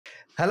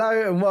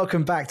Hello and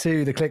welcome back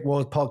to the Click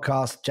Wars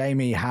podcast.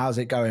 Jamie, how's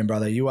it going,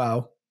 brother? You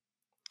well?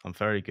 I'm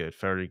very good,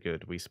 very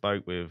good. We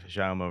spoke with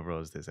Jaume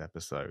Ros this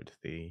episode,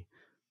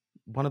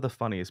 one of the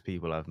funniest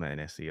people I've met in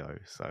SEO.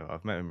 So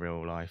I've met him in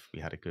real life. We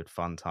had a good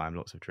fun time,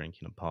 lots of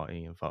drinking and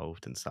partying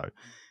involved. And so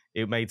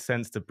it made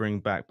sense to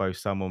bring back both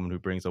someone who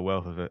brings a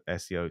wealth of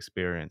SEO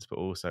experience, but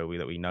also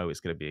that we know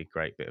it's going to be a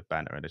great bit of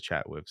banter and a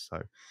chat with.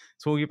 So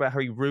talking about how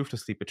he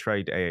ruthlessly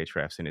betrayed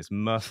Ahrefs in his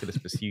merciless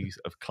pursuit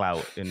of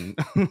clout in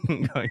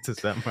going to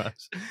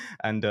Semrush,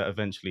 and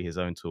eventually his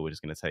own tool, which is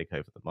going to take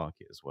over the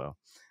market as well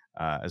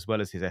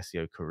as his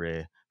SEO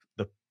career.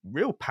 The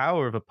real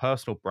power of a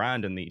personal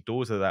brand and the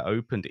doors that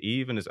opened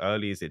even as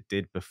early as it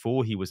did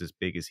before he was as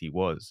big as he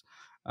was.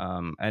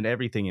 And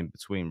everything in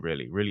between,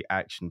 really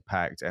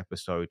action-packed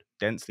episode,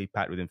 densely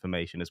packed with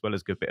information, as well as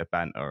a good bit of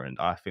banter. And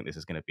I think this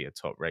is going to be a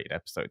top-rated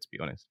episode, to be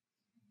honest.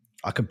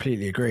 I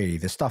completely agree.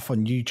 The stuff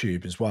on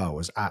YouTube as well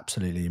was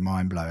absolutely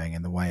mind-blowing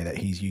in the way that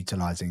he's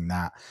utilizing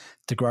that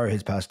to grow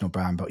his personal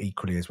brand, but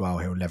equally as well,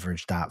 he'll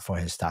leverage that for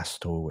his SaaS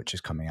tool, which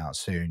is coming out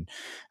soon.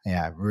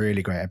 Yeah,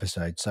 really great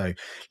episode. So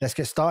let's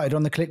get started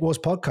on the Click Wars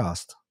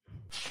podcast.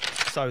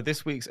 So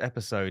this week's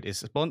episode is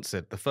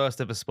sponsored, the first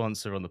ever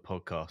sponsor on the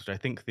podcast, which I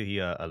think the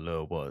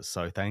allure was.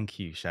 So thank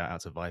you. Shout out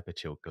to Viper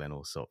Chill, Glenn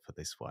Allsop for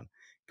this one.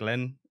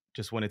 Glenn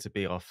just wanted to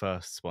be our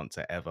first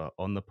sponsor ever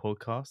on the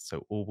podcast.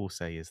 So all we'll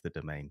say is the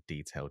domain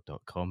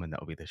detailed.com, and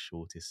that'll be the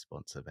shortest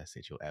sponsor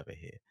message you'll ever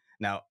hear.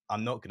 Now,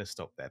 I'm not going to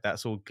stop there.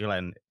 That's all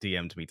Glenn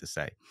DM'd me to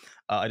say.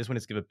 I just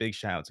wanted to give a big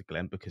shout out to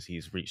Glenn because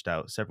he's reached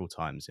out several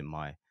times in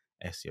my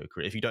SEO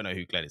career. If you don't know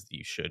who Glenn is,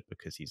 you should,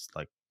 because he's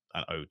like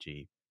an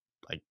OG,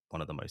 like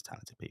one of the most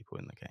talented people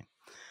in the game.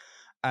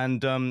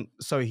 And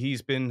so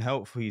he's been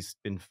helpful. He's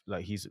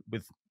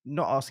with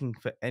not asking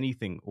for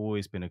anything,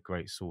 always been a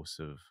great source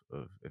of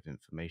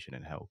information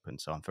and help. And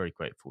so I'm very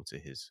grateful to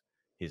his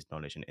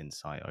knowledge and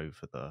insight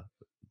over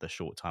the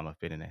short time I've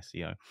been in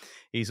SEO.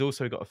 He's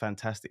also got a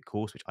fantastic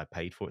course, which I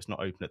paid for. It's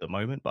not open at the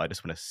moment, but I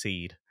just want to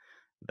seed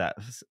that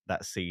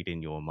seed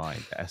in your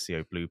mind. The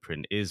SEO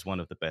Blueprint is one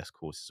of the best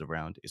courses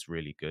around. It's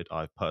really good.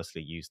 I've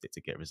personally used it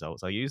to get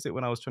results. I used it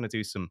when I was trying to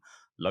do some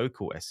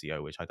local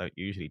SEO, which I don't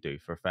usually do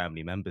for a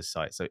family member's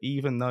site. So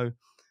even though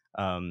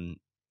I'm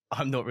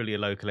not really a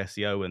local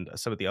SEO, and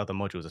some of the other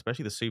modules,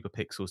 especially the super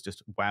pixels,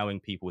 just wowing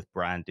people with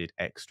branded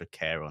extra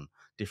care on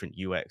different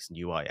UX and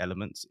UI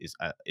elements is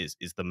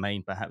the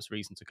main perhaps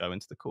reason to go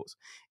into the course.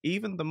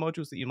 Even the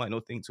modules that you might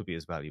not think will be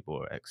as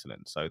valuable are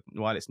excellent. So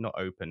while it's not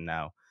open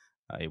now,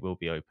 it will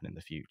be open in the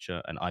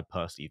future, and I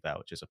personally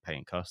vouch as a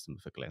paying customer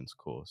for Glenn's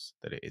course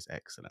that it is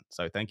excellent.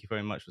 So thank you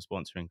very much for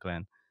sponsoring,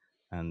 Glenn,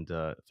 and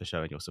for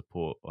showing your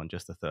support on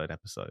just the third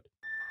episode.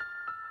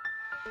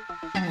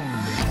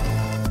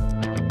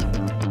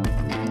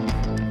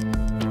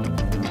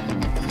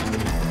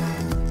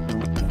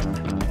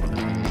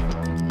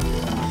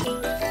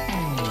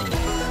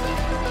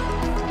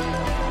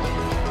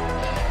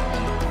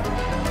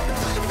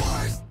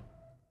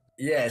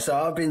 Yeah,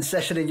 so I've been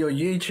sessioning your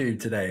YouTube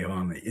today,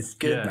 Juame. It's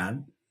good,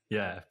 man.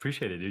 Yeah,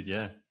 appreciate it, dude.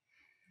 Yeah.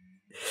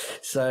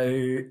 So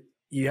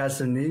you had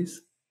some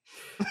news?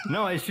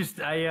 No, it's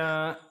just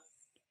I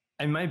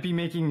might be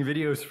making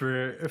videos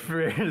for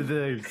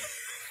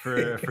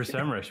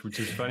Semrush, which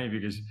is funny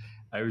because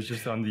I was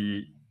just on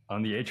the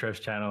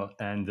Ahrefs channel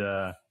and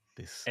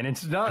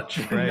it's not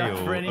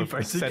for any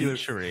particular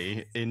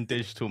century in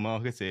digital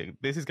marketing.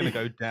 This is going to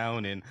go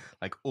down in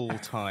like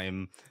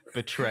all-time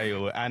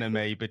betrayal,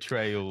 anime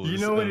betrayals. You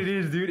know what it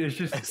is, dude? It's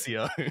just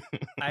SEO.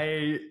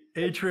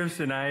 Ahrefs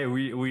and I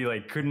we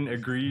like couldn't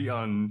agree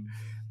on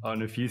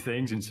a few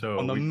things, and so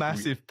on the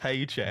massive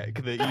paycheck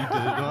that you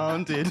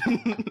demanded.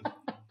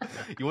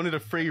 You wanted a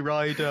free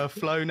rider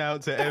flown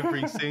out to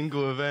every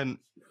single event,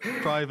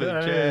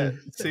 private jet,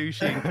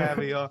 sushi and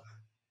caviar.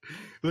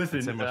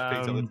 Listen,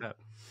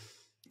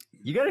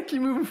 you gotta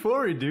keep moving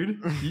forward,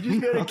 dude.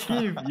 You just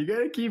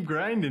gotta keep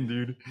grinding,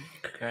 dude.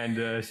 And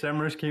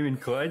Semrush came in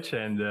clutch,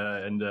 and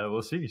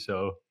we'll see.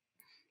 So,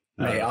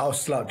 mate, I'll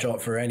slap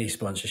drop for any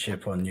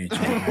sponsorship on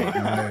YouTube. Mate.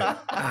 No,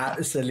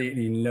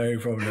 absolutely no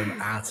problem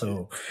at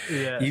all.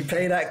 Yeah. You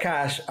pay that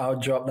cash, I'll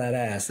drop that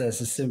ass.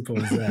 That's as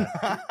simple as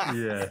that.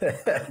 Yeah.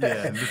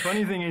 The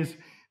funny thing is,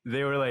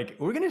 they were like,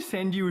 "We're gonna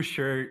send you a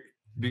shirt."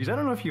 Because I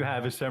don't know if you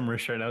have a Semrush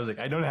shirt. And I was like,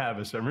 I don't have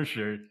a Semrush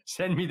shirt.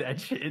 Send me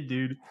that shit,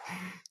 dude.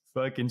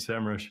 Fucking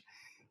Semrush.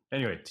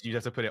 Anyway, did you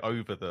have to put it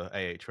over the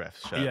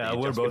Ahrefs shirt? Yeah,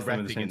 we're both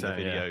at the same time.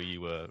 The video you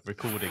were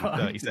recording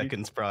 30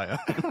 seconds prior.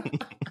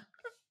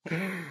 All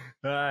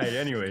right.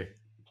 Anyway,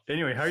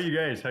 how are you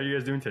guys? How are you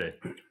guys doing today?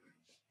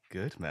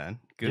 Good, man.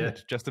 Good. Yeah.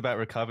 Just about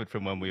recovered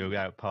from when we were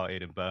out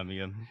partying in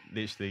Birmingham.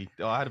 Literally,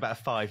 I had about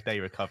a 5-day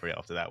recovery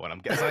after that one.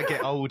 As I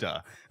get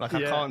older, like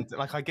I can't,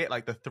 like I get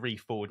like the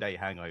 3-4 day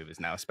hangovers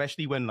now,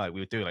 especially when like we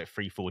were doing like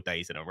 3-4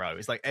 days in a row.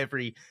 It's like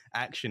every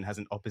action has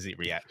an opposite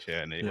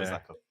reaction. It was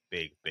like a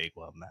big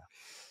one now.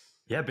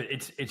 Yeah, but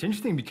it's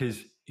interesting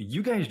because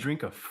you guys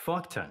drink a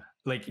fuck ton.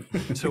 Like,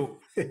 so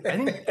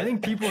I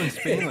think people in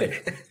Spain,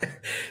 like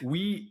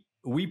we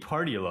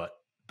party a lot.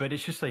 But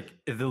it's just like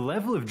the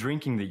level of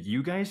drinking that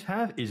you guys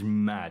have is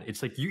mad.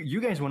 It's like you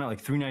guys went out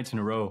like 3 nights in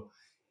a row,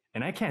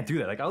 and I can't do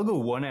that. Like I'll go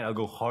one night, I'll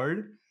go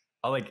hard.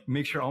 I'll like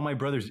make sure all my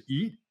brothers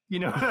eat. You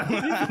know,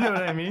 you know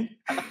what I mean?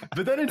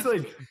 But then it's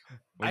like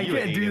I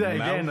can't do that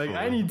again. Like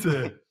I need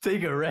to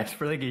take a rest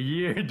for like a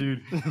year,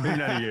 dude. Maybe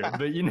not a year,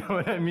 but you know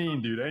what I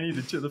mean, dude. I need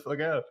to chill the fuck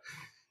out.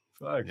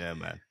 Fuck. Yeah,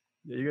 man.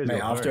 Yeah, you guys.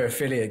 Mate, after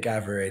affiliate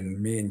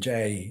gathering, me and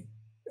Jay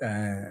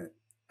and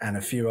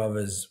a few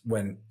others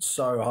went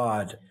so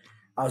hard.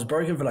 I was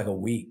broken for like a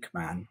week,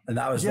 man. And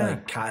that was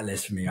like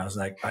catalyst for me. I was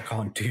like, I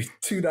can't do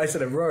 2 nights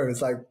in a row.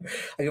 It's like,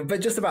 I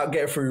can just about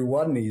get through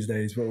one these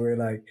days. But we're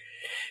like,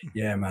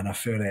 yeah, man, I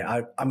feel it.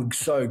 I'm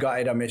so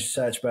gutted I missed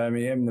Search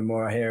Birmingham. The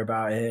more I hear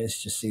about it, it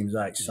just seems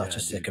like such a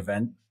sick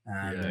event.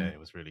 Yeah, it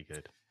was really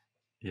good.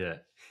 Yeah.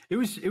 It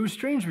was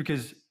strange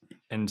because,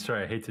 and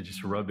sorry, I hate to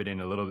just rub it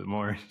in a little bit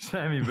more,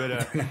 Sammie, but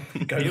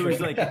it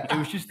was like, it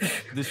was just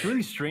this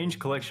really strange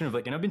collection of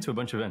like, and I've been to a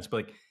bunch of events,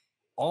 but like,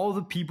 all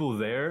the people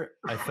there,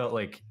 I felt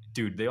like,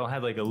 dude, they all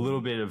had like a little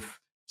bit of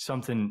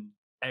something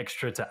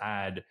extra to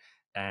add.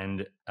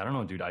 And I don't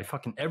know, dude, I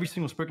fucking, every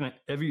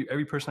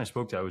person I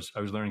spoke to, I was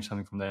learning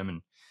something from them.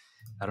 And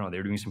I don't know, they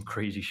were doing some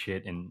crazy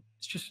shit. And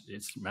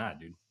it's mad,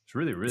 dude. It's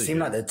really, really It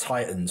seemed like the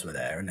Titans were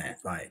there, innit?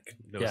 Like,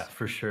 yeah,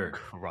 for sure.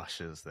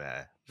 Crushers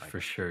there. Like,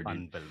 for sure, dude.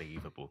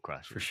 Unbelievable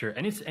crushers. For sure.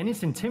 And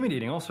it's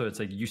intimidating also. It's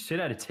like you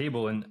sit at a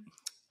table, and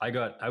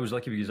I was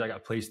lucky because I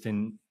got placed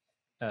in,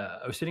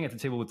 I was sitting at the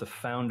table with the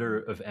founder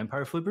of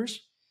Empire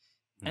Flippers.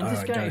 And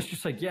this guy is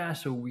just like, yeah,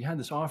 so we had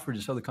this offer to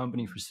sell the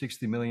company for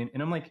 60 million.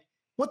 And I'm like,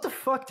 what the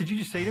fuck did you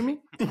just say to me?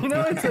 You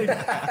know, it's like,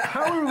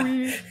 how are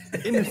we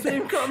in the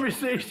same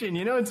conversation?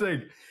 You know, it's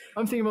like,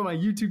 I'm thinking about my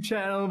YouTube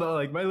channel, about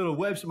like my little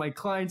website, my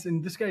clients.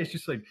 And this guy is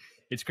just like,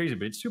 it's crazy,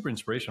 but it's super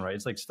inspirational, right?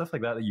 It's like stuff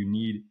like that you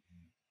need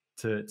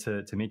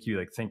to make you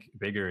like think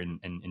bigger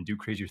and do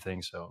crazier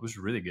things. So it was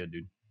really good,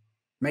 dude.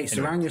 Mate,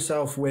 surround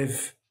yourself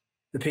with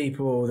the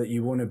people that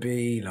you want to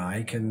be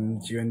like,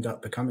 and you end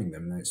up becoming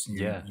them.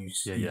 You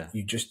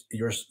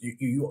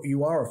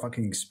are a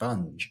fucking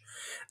sponge.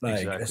 Like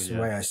exactly, that's the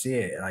way I see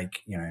it.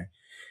 Like, you know,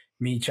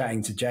 me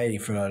chatting to Jay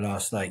for the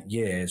last like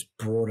years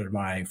broadened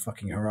my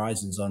fucking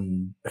horizons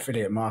on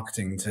affiliate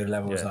marketing to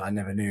levels that I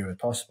never knew were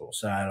possible.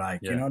 So like,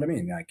 you know what I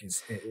mean? Like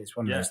it's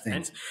one of those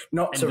things. And,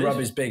 not to rub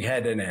his big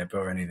head in it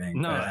or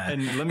anything. No, but,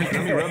 and let me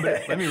rub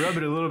it. Let me rub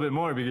it a little bit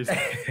more because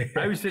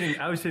I was sitting.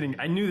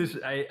 I knew this.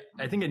 I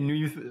think I knew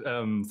you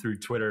through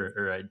Twitter,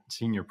 or I'd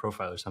seen your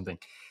profile or something,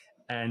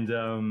 and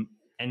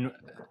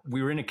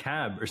we were in a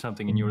cab or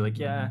something, and you were like,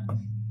 "Yeah,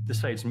 the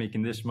site's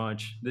making this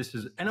much. This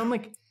is," and I'm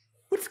like,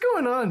 what's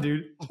going on,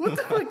 dude? What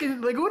the fuck is,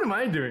 like, what am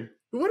I doing?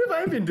 What have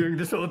I been doing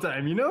this whole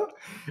time, you know?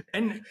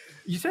 And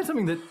you said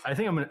something that I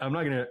think I'm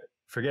not going to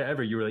forget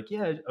ever. You were like,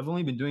 yeah, I've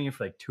only been doing it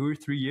for like 2 or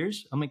 3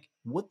 years. I'm like,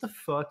 what the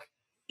fuck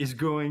is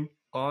going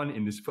on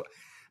in this?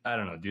 I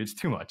don't know, dude. It's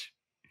too much.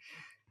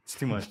 It's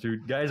too much,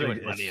 dude. Guys are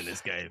like money in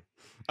this game.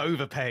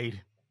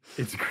 Overpaid.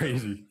 It's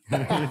crazy.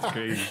 It's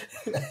crazy.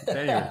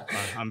 Anyway.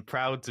 I'm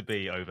proud to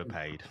be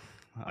overpaid.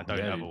 I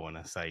don't ever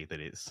want to say that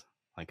it's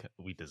like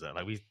we deserve,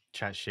 like we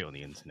chat shit on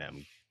the internet and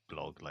we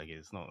blog, like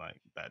it's not like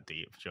that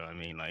deep. Do you know what I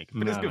mean? Like,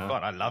 but it's good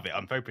fun. I love it.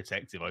 I'm very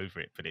protective over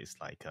it, but it's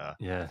like,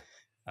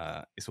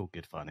 it's all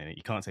good fun in it.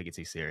 You can't take it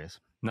too serious.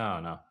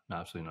 No,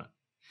 absolutely not.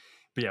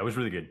 But yeah, it was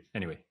really good.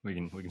 Anyway, we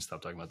can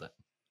stop talking about that.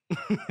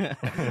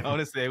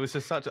 Honestly, it was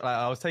just such. Like,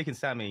 I was taking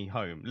Sammie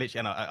home,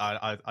 literally,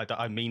 and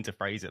I mean to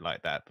phrase it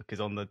like that because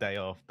on the day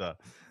after,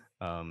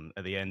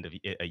 at the end of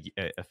a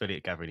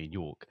affiliate gathering in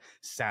York,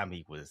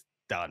 Sammie was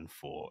done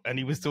for, and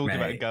he was talking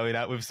about going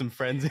out with some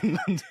friends in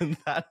London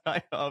that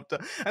night after.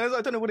 And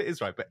I don't know what it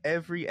is, right? But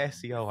every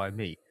SEO I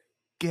meet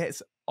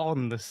gets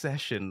on the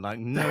session like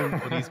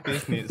nobody's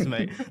business,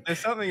 mate. There's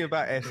something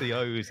about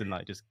SEOs and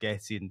like just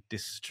getting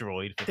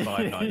destroyed for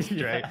 5 nights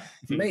straight.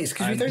 Mate, it's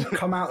because we don't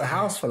come out the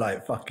house for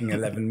like fucking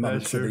 11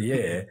 months of the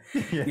year.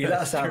 You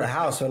let us out the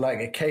house, we're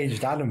like a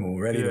caged animal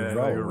ready to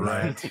roll.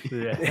 Right.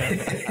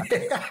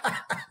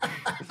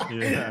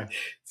 Yeah,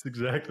 it's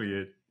exactly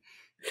it.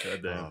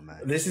 Oh, man.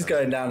 This is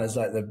going down as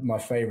like my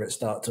favorite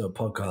start to a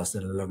podcast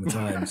in a long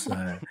time.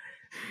 So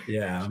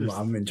yeah,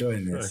 I'm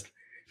enjoying this.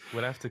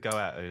 We'll have to go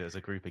out as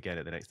a group again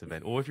at the next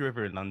event, or if you're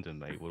ever in London,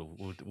 mate, we'll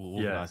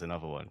organise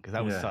another one because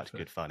that was such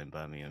good fun in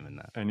Birmingham and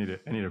that. I need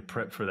to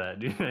prep for that,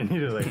 dude. I need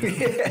to like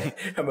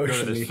go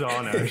to the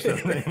sauna or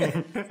something.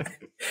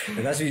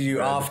 And that's what you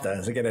do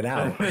after to get it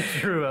out. That's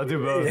true. I'll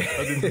do both.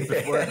 I'll do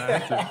before and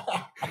after.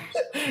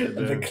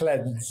 The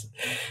cleanse.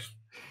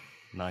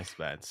 Nice,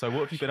 man. So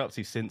what have you been up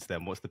to since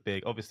then? What's the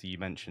big, obviously you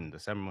mentioned the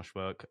Semrush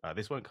work.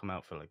 This won't come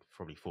out for like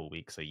probably 4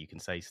 weeks. So you can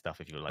say stuff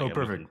if you're like,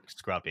 perfect. You can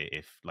scrub it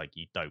if like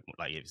you don't,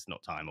 like if it's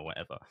not time or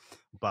whatever.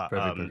 But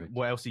perfect.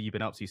 What else have you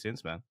been up to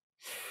since, man?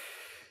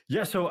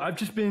 Yeah. So I've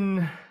just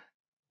been,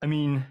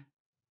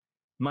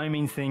 my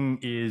main thing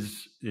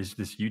is this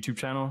YouTube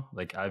channel.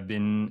 Like I've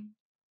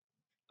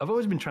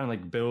always been trying to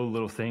like build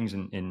little things.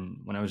 And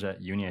when I was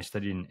at uni, I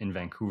studied in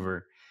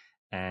Vancouver,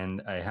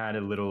 and I had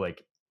a little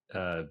like,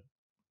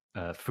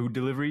 food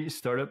delivery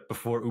startup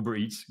before Uber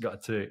Eats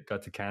got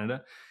to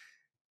Canada.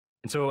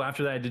 And so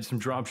after that, I did some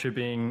drop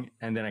shipping,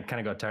 and then I kind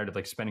of got tired of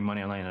like spending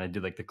money online, and I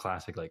did like the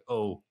classic, like,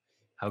 oh,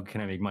 how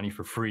can I make money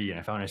for free? And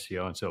I found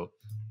SEO. And so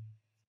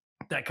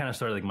that kind of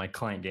started like my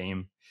client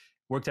game.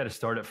 Worked at a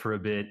startup for a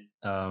bit,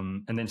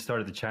 and then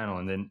started the channel.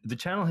 And then the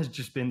channel has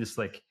just been this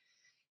like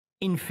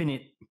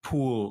infinite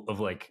pool of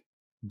like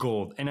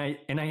gold. And I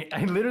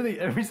literally,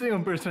 every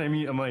single person I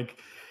meet, I'm like,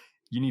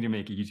 you need to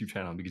make a YouTube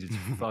channel because it's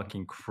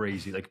fucking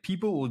crazy. Like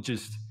people will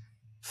just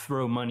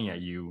throw money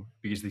at you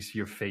because they see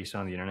your face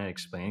on the internet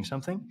explaining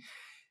something.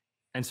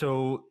 And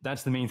so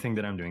that's the main thing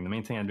that I'm doing. The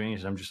main thing I'm doing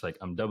is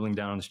I'm doubling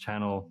down on this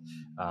channel.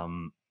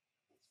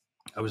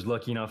 I was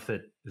lucky enough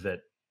that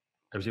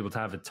I was able to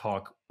have a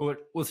talk. Well,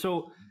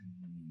 so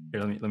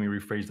here, let me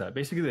rephrase that.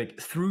 Basically,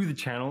 like through the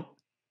channel,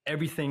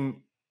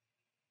 everything,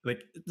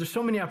 like there's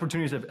so many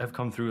opportunities that have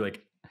come through.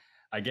 Like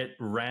I get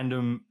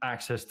random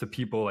access to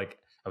people. Like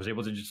I was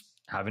able to just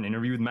have an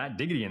interview with Matt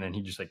Diggity, and then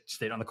he just like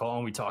stayed on the call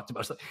and we talked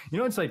about stuff. You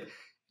know, it's like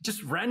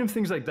just random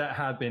things like that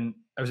happen.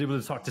 I was able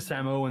to talk to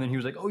Sammie, and then he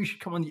was like, "Oh, you should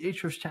come on the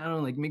Ahrefs channel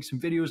and like make some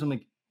videos." I'm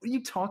like, "What are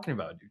you talking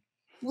about, dude?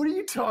 What are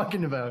you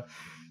talking about?"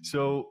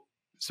 So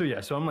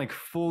I'm like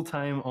full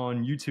time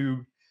on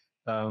YouTube.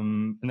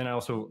 And then I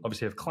also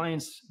obviously have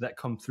clients that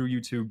come through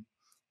YouTube.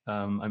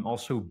 I'm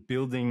also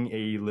building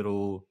a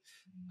little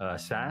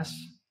SaaS.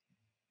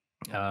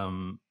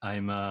 Again,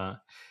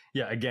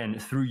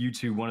 through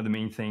YouTube, one of the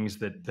main things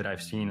that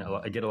I've seen,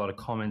 I get a lot of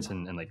comments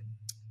and like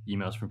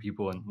emails from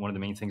people. And one of the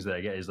main things that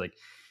I get is like,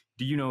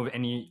 do you know of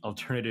any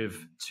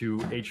alternative to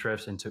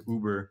Ahrefs and to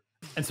Uber?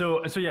 And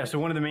so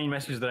one of the main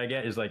messages that I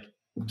get is like,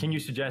 can you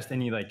suggest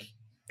any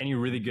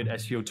really good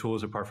SEO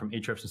tools apart from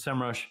Ahrefs and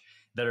Semrush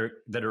that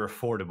are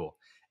affordable?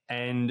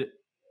 And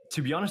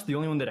to be honest, the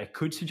only one that I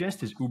could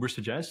suggest is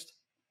UberSuggest.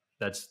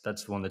 That's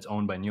the one that's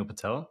owned by Neil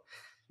Patel.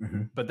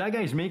 Mm-hmm. But that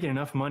guy's making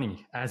enough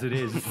money as it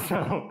is.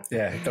 So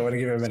yeah, don't want to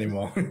give him any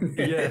more.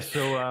 Yeah.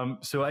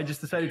 So I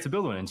just decided to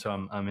build one. And so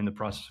I'm in the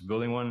process of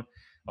building one.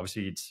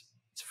 Obviously it's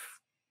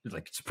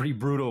pretty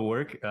brutal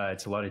work.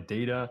 It's a lot of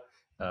data.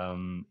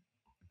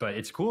 But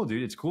it's cool,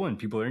 dude. It's cool. And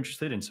people are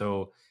interested. And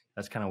so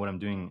that's kind of what I'm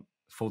doing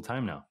full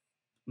time now.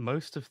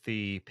 Most of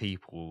the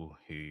people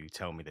who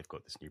tell me they've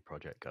got this new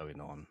project going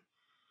on,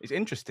 it's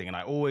interesting, and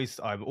I'm always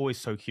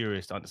so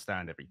curious to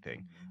understand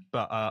everything.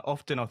 But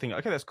often I'll think,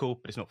 okay, that's cool,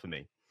 but it's not for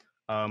me.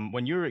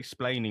 When you were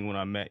explaining when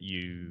I met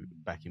you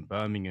back in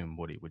Birmingham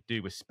what it would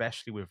do,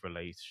 especially with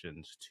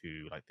relations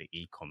to like the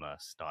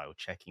e-commerce style,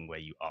 checking where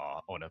you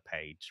are on a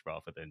page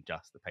rather than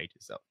just the page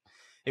itself,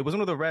 it was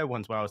one of the rare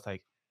ones where I was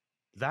like,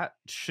 that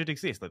should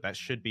exist, like that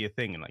should be a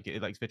thing, and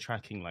like for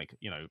tracking, like,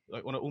 you know,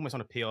 like almost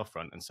on a PR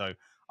front. And so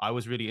I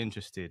was really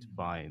interested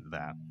by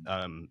that.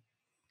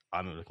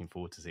 I'm looking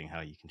forward to seeing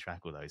how you can track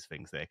all those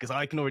things there, because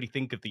I can already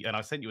think of and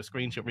I sent you a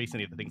screenshot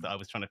recently of the things that I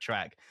was trying to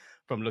track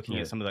from looking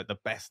at some of the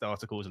best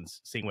articles and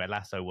seeing where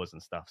Lasso was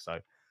and stuff. So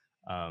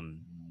I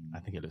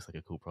think it looks like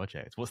a cool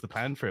project. What's the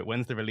plan for it?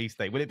 When's the release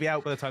date? Will it be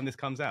out by the time this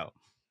comes out?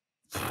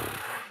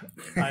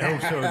 I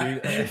hope so,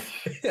 dude.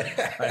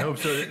 I hope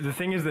so. The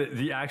thing is that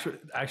the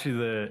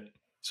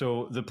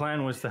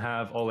plan was to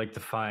have all like the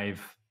five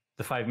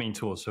main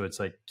tools. So it's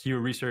like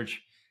keyword research,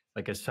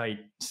 like a site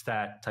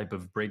stat type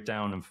of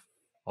breakdown of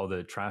all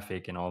the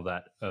traffic and all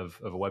that of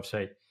a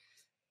website,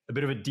 a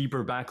bit of a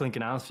deeper backlink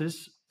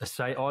analysis, a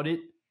site audit,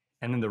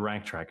 and then the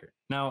rank tracker.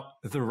 Now,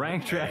 the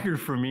rank tracker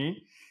for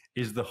me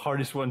is the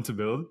hardest one to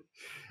build.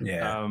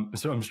 Yeah.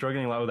 So I'm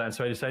struggling a lot with that.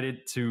 So I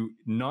decided to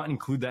not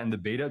include that in the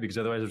beta because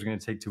otherwise it was going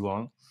to take too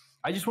long.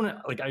 I just want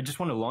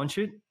to launch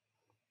it,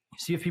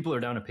 see if people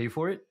are down to pay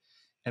for it.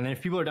 And then if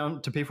people are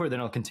down to pay for it, then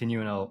I'll continue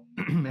and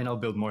I'll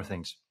build more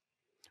things.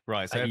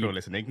 Right, so everyone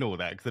listen, ignore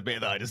that, because the bit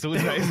that I just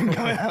always say isn't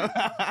coming out.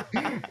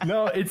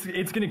 No, it's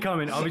going to come.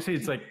 And obviously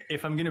it's like,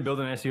 if I'm going to build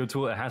an SEO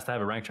tool, it has to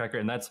have a rank tracker.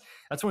 And that's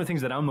one of the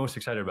things that I'm most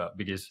excited about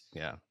because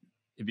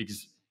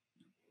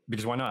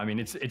why not? I mean,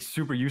 it's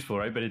super useful,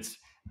 right? But it's,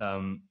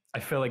 I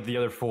feel like the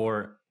other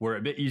four were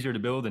a bit easier to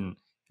build and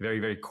very,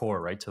 very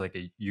core, right? To like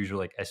a usual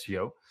like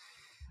SEO.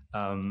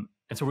 And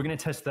so we're going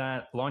to test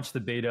that, launch the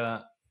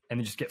beta, and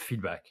then just get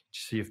feedback,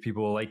 just see if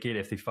people like it,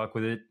 if they fuck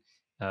with it.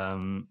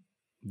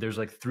 There's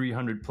like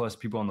 300 plus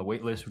people on the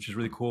wait list, which is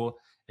really cool.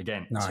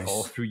 Again, nice. It's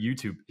all through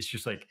YouTube. It's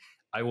just like,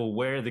 I will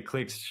wear the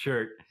Clicks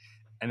shirt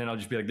and then I'll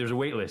just be like, there's a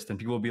wait list, and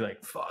people will be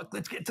like, fuck,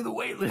 let's get to the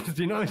wait list.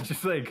 You know, it's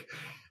just like,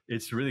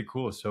 it's really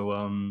cool. So,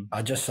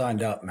 I just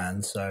signed up,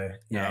 man. So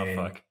yeah,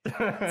 fuck.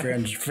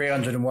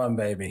 301,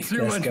 baby.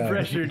 Too much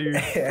pressure, dude.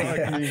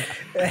 Fuck me.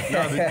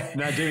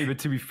 Nah, Jamie, but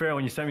to be fair,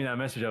 when you sent me that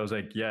message, I was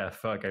like, yeah,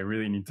 fuck, I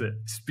really need to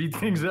speed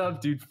things up,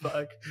 dude.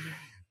 Fuck.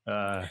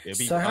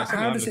 So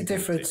how does it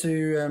differ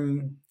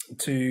to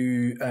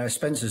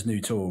Spencer's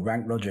new tool,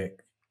 Rank Logic?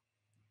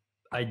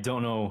 I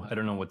don't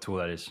know what tool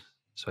that is,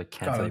 so I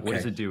can't tell you. What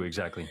does it do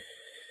exactly?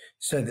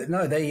 So it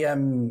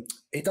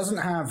doesn't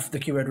have the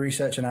keyword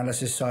research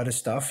analysis side of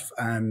stuff.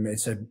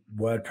 It's a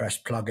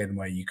WordPress plugin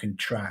where you can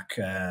track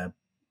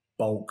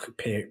bulk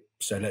peer.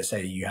 So let's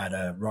say you had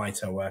a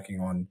writer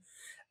working on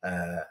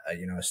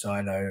a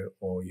silo,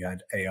 or you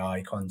had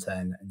AI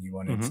content and you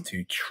wanted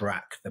to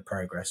track the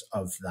progress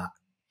of that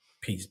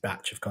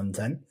batch of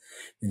content,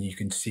 then you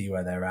can see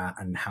where they're at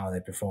and how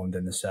they performed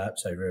in the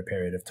SERPs over a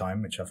period of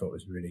time, which I thought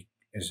was really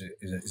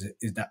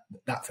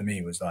that for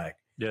me was like,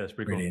 it's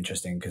pretty really cool.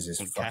 Interesting, because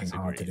it's fucking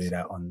hard to do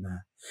that on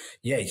so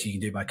you can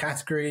do by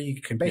category.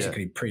 You can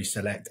basically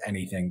pre-select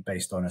anything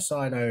based on a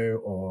silo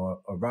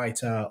or a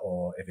writer,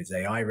 or if it's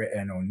AI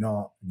written or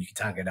not, and you can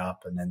tag it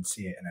up and then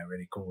see it in a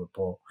really cool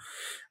report.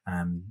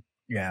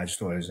 I just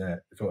thought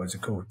it was a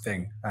cool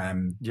thing.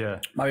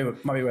 Might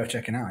be worth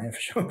checking out, for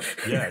sure.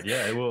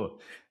 It will.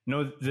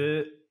 No,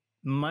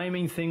 my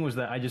main thing was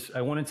that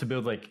I wanted to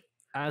build like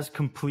as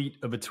complete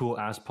of a tool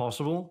as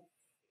possible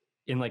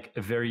in like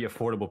a very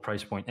affordable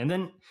price point. And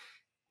then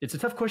it's a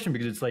tough question,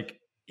 because it's like,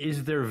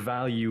 is there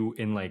value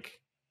in like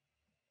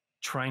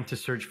trying to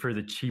search for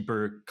the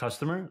cheaper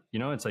customer?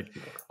 It's like,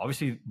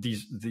 obviously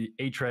the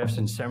Ahrefs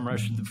and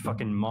Semrush, the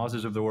fucking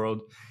Mozes of the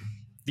world,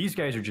 these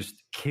guys are just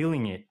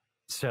killing it,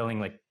 selling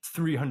like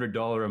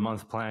 $300 a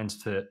month plans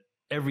to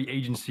every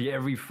agency,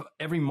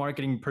 every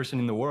marketing person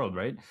in the world,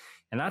 right?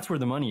 And that's where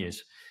the money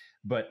is.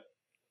 But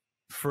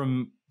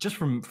from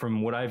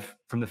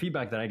the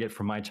feedback that I get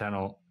from my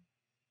channel,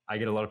 I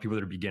get a lot of people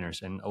that are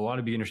beginners, and a lot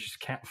of beginners just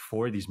can't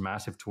afford these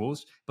massive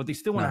tools, but they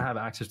still want to have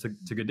access to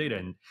good data.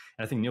 And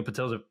I think Neil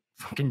Patel's a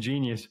fucking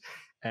genius,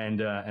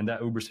 and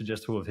that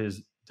UberSuggest tool of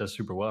his does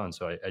super well. And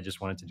so I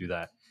just wanted to do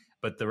that.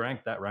 But that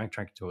rank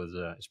tracking tool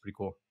is pretty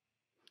cool.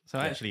 So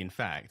actually, in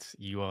fact,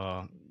 you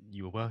were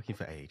working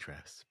for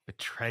Ahrefs,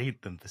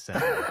 betrayed them for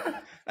Sammie,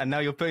 and now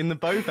you're putting them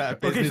both out of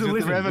business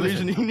with the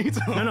revolution you need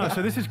to. No.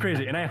 So this is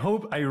crazy, and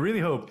I really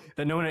hope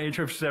that no one at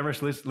Ahrefs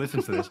Semrush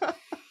listens to this,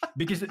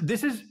 because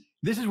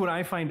this is what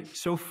I find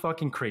so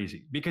fucking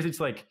crazy. Because it's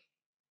like,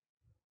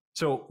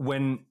 so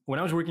when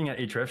I was working at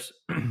Ahrefs,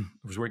 I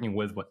was working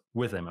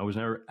with them. I was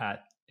never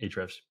at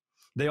Ahrefs.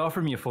 They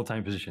offered me a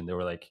full-time position. They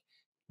were like,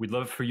 "We'd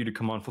love for you to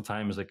come on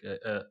full-time as like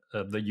the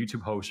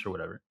YouTube host or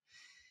whatever."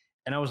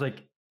 And I was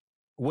like,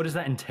 what does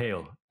that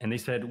entail? And they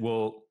said,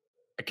 well,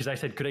 because I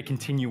said, could I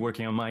continue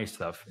working on my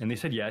stuff? And they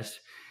said, yes.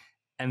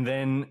 And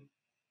then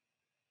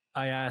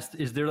I asked,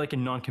 is there like a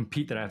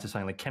non-compete that I have to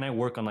sign? Like, can I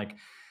work on like,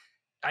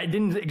 I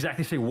didn't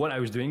exactly say what I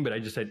was doing, but I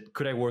just said,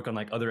 could I work on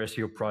like other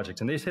SEO projects?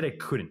 And they said I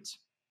couldn't.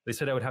 They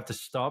said I would have to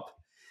stop,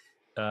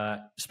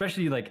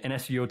 especially like an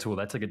SEO tool.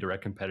 That's like a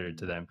direct competitor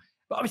to them.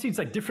 But obviously it's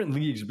like different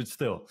leagues, but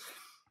still.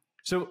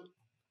 So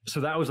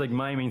that was like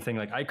my main thing.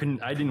 Like I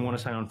didn't want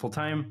to sign on full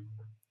time.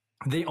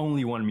 They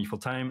only wanted me full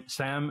time.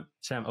 Sam,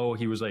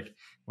 he was like,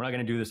 we're not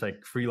going to do this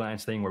like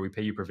freelance thing where we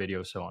pay you per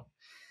video, so on.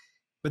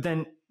 But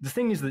then the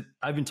thing is that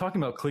I've been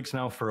talking about clicks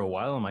now for a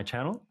while on my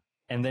channel.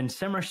 And then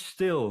Semrush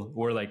still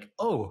were like,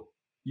 oh,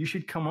 you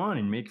should come on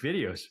and make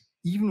videos,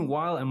 even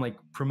while I'm like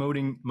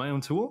promoting my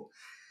own tool.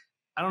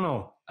 I don't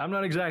know. I'm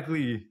not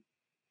exactly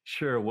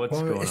sure what's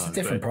going on. It's a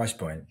different price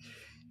point.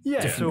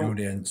 Yeah, different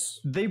audience.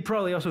 They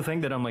probably also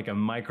think that I'm like a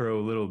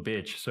micro little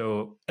bitch.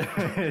 So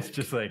it's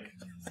just like,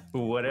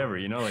 whatever,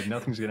 like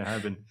nothing's going to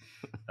happen.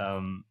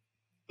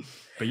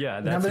 But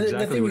yeah, that's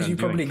exactly what I'm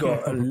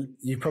doing.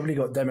 You've probably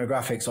got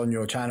demographics on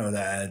your channel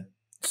that are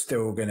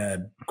still going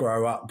to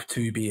grow up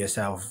to be a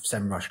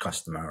Semrush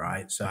customer,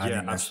 right? So I think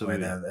that's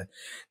absolutely where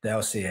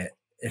they'll see it.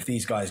 If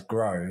these guys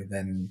grow,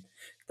 then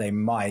they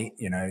might,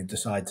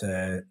 decide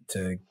to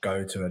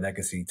go to a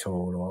legacy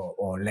tool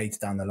or later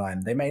down the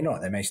line. They may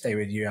not. They may stay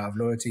with you out of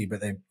loyalty,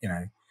 but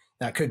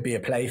that could be a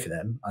play for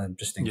them. I'm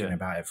just thinking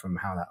about it from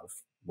how that would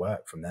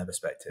work from their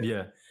perspective.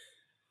 Yeah.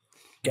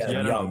 Get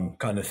them young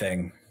kind of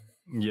thing.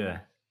 Yeah.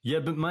 Yeah.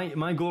 But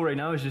my goal right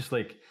now is just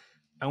like,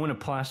 I want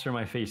to plaster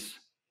my face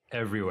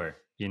everywhere.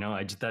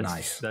 Nice.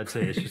 That's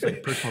it. It's just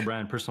like personal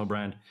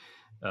brand.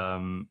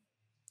 And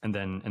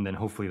then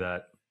hopefully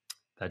that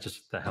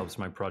helps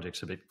my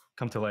projects a bit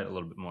come to light a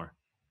little bit more.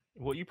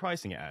 What are you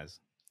pricing it as?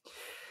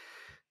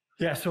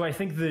 Yeah, so I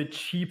think the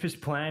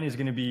cheapest plan is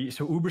going to be,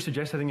 so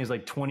UberSuggest I think is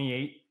like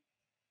 28.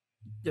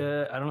 I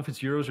don't know if it's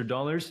euros or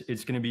dollars.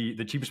 It's going to be,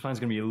 the cheapest plan is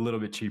going to be a little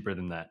bit cheaper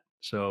than that.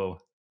 So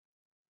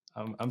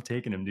I'm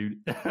taking him, dude.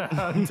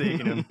 I'm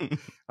taking him.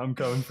 I'm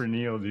coming for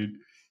Neil, dude.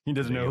 He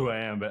doesn't know who I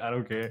am, but I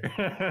don't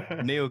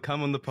care. Neil,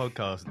 come on the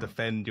podcast,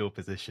 defend your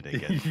position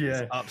against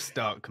this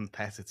upstart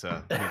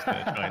competitor who's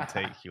going to try and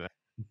take you out.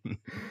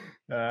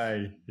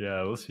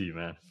 Yeah, we'll see,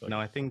 man. No,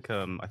 I think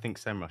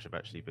Semrush have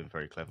actually been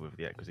very clever with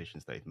the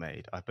acquisitions they've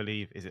made. I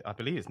believe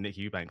it's Nick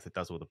Eubanks that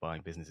does all the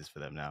buying businesses for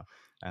them now.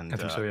 And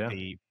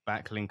the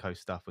Backlinko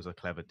stuff was a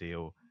clever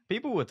deal.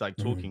 People were like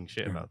talking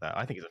shit about that.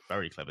 I think it's a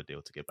very clever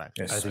deal to get back.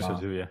 I think so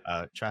too.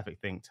 Yeah. Traffic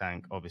Think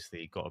Tank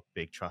obviously got a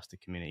big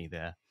trusted community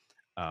there.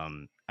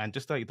 And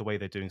just like the way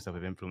they're doing stuff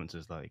with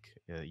influencers like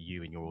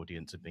you and your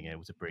audience and being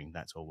able to bring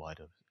that to a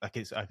wider,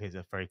 it's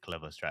a very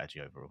clever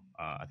strategy overall.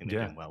 I think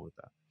they're doing well with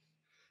that.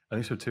 I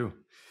think so too.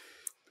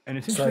 And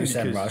it's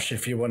interesting Semrush,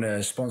 if you want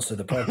to sponsor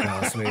the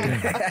podcast,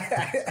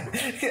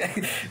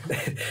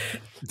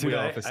 we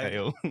are for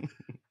sale.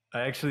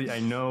 I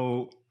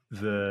know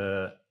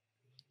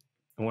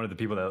one of the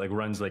people that like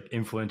runs like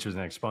influencers and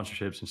like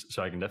sponsorships, and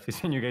so I can definitely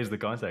send you guys the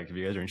contact if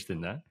you guys are interested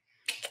in that.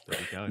 There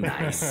we go.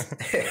 Nice.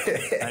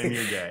 I'm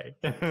your guy.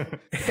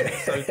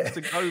 So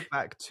to go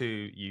back to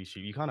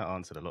YouTube, you kind of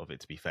answered a lot of it,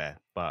 to be fair,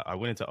 but I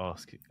wanted to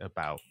ask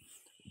about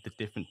the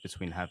difference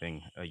between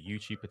having a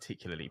YouTube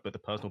particularly, but the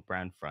personal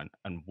brand front,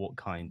 and what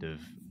kind of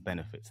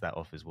benefits that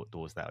offers, what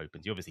doors that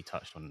opens. You obviously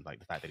touched on like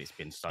the fact that it's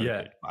been so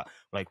good, but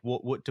like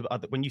what do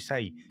other, when you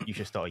say you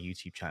should start a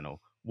YouTube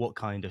channel, what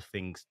kind of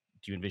things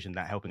do you envision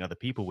that helping other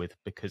people with?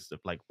 Because of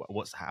like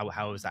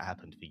how has that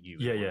happened for you?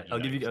 Yeah. I'll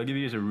give you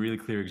guys a really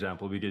clear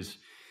example, because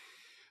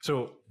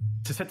so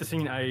to set the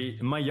scene,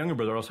 my younger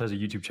brother also has a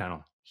YouTube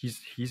channel.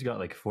 He's got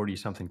like 40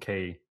 something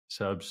K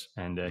subs,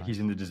 and nice. He's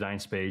in the design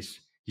space.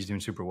 He's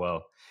doing super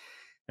well.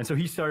 And so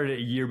he started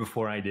a year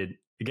before I did.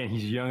 Again,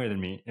 he's younger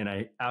than me, and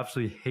I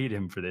absolutely hate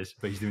him for this,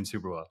 but he's doing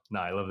super well. No,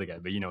 I love the guy,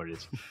 but you know what it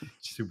is.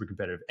 Super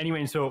competitive. Anyway,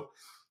 and so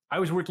I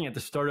was working at the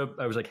startup.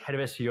 I was like head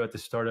of SEO at the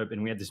startup,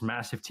 and we had this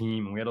massive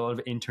team, and we had a lot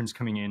of interns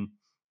coming in.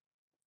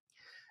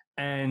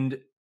 And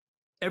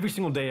every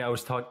single day I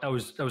was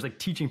like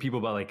teaching people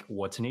about like,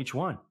 what's an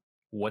H1?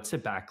 What's a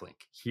backlink?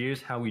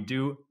 Here's how we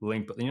do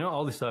link,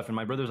 all this stuff. And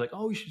my brother was like,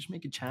 oh, you should just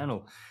make a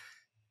channel.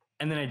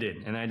 And then I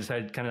did. And I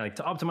decided kind of like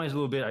to optimize a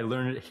little bit. I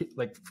learned it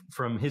like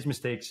from his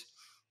mistakes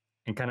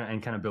and kind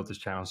of built this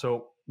channel.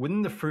 So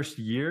within the first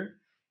year,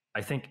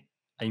 I think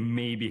I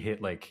maybe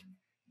hit like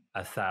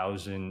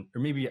 1,000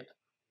 or maybe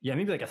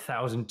like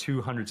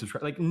 1,200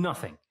 subscribers, like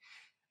nothing.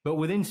 But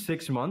within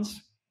 6 months,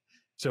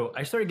 so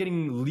I started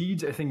getting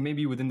leads, I think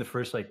maybe within the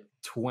first like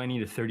 20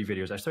 to 30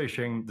 videos. I started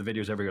sharing the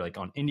videos everywhere, like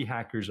on Indie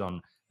Hackers,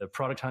 on the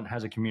Product Hunt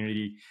has a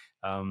community,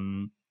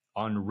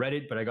 on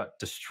Reddit, but I got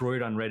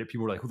destroyed on Reddit.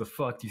 People were like, who the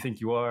fuck do you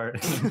think you are?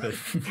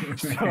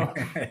 So,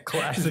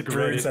 classic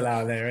brutal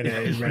out there,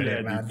 isn't it?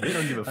 Reddit, man. They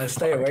don't give a fuck. I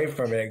stay away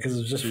from it because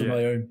it's just for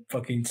my own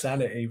fucking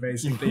sanity,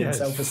 basically, and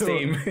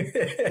self-esteem.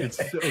 It's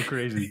so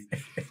crazy.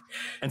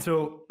 And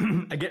so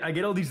I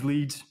get all these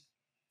leads.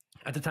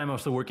 At the time, I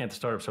was still working at the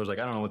startup, so I was like,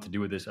 I don't know what to do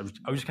with this.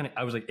 I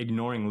was like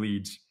ignoring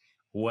leads,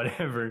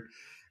 whatever.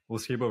 We'll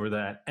skip over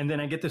that. And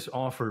then I get this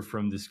offer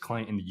from this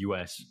client in the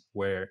US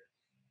where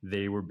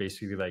they were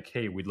basically like,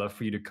 hey, we'd love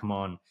for you to come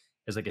on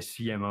as like a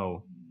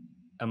CMO.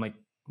 I'm like,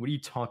 what are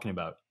you talking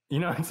about?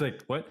 It's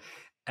like, what?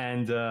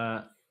 And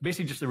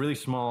basically just a really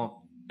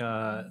small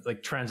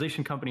like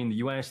translation company in the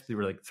US. There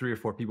were like 3 or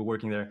 4 people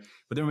working there,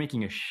 but they were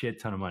making a shit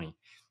ton of money.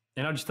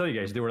 And I'll just tell you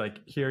guys, they were like,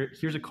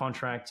 here's a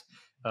contract.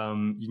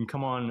 You can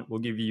come on, we'll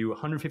give you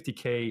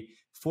 150K,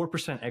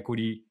 4%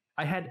 equity.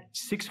 I had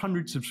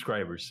 600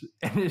 subscribers,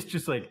 and it's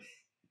just like,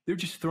 they're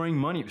just throwing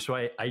money. So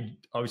I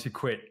obviously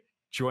quit,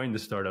 joined the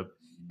startup,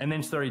 and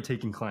then started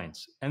taking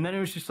clients. And then it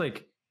was just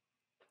like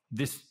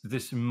this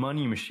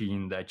money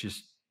machine that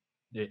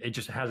it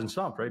just hasn't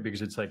stopped, right?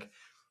 Because it's like,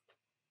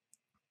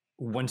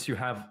 once you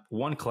have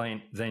one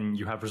client, then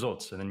you have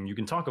results, and then you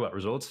can talk about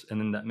results, and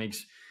then that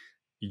makes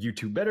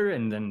YouTube better,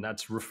 and then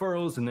that's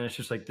referrals, and then it's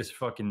just like this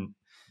fucking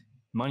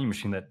money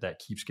machine that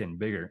keeps getting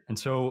bigger. And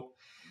so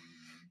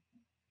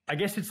I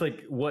guess it's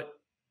like,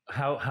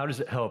 how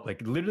does it help?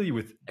 Like literally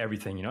with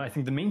everything, I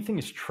think the main thing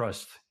is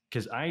trust,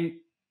 because I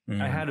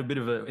had a bit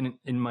of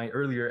in my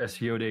earlier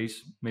SEO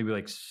days, maybe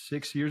like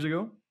 6 years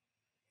ago,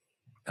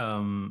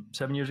 7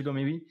 years ago,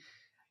 maybe,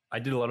 I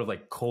did a lot of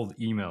like cold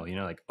email,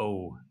 like,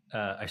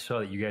 I saw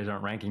that you guys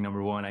aren't ranking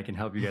number 1. I can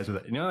help you guys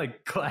with it.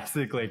 Like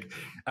classic, like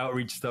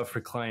outreach stuff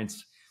for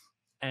clients.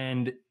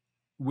 And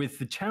with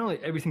the channel,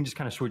 everything just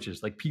kind of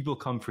switches. Like people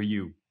come for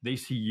you, they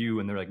see you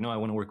and they're like, no, I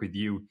want to work with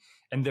you.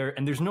 And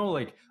there's no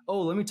like,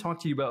 oh, let me talk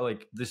to you about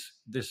like this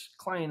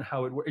client,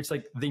 how it works. It's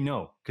like, they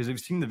know because they've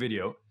seen the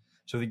video.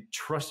 So they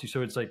trust you.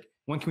 So it's like,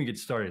 when can we get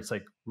started? It's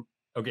like,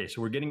 okay,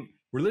 so we're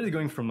literally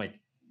going from like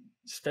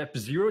step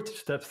 0 to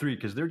step 3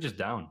 because they're just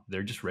down.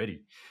 They're just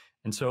ready.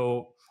 And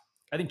so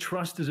I think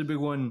trust is a big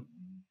one.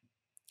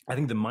 I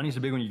think the money is a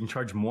big one. You can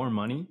charge more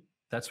money.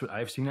 That's what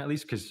I've seen, at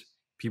least, because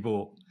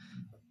people,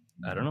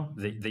 I don't know,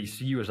 they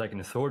see you as like an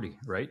authority,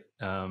 right?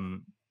 Yeah,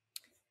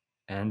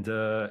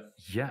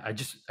 I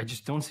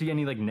just don't see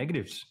any like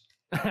negatives.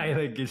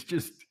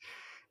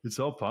 It's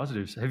all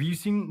positives. Have you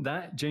seen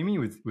that, Jamie,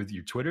 with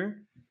your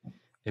Twitter?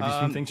 Have you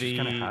seen things just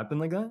kind of happen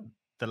like that?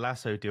 The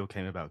Lasso deal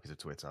came about because of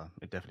Twitter.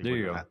 It definitely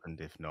wouldn't have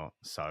happened if not.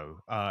 So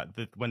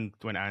when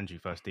Andrew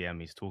first DM'd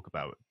me to talk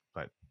about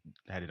like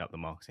heading up the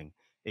marketing,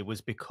 it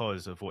was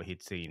because of what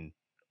he'd seen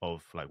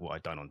of like what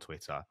I'd done on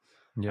Twitter.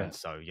 Yeah. And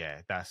so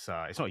that's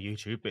it's not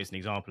YouTube, but it's an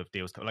example of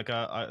deals like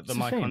the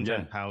My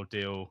Content Pal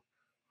deal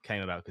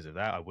came about because of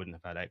that. I wouldn't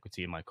have had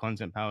equity in My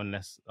Content Pal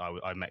unless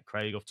I met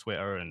Craig off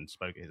Twitter and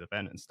spoke at his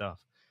event and stuff.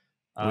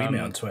 We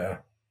met on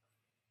Twitter.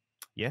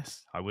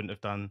 Yes, I wouldn't have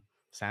done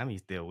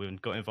Sammie's deal. We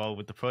wouldn't got involved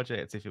with the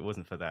project if it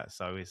wasn't for that.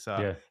 So it's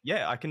I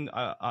can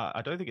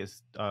I don't think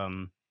it's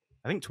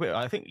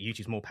I think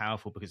YouTube's more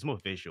powerful because it's more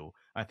visual.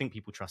 I think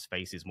people trust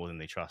faces more than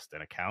they trust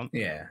an account.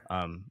 Yeah.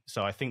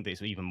 So I think that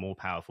it's even more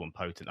powerful and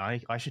potent.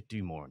 I should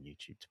do more on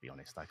YouTube, to be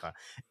honest.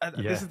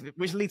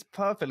 Which leads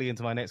perfectly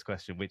into my next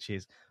question, which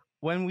is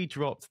when we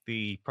dropped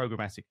the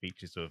programmatic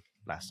features of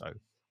Lasso,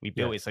 We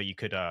built it so you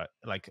could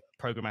like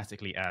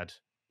programmatically add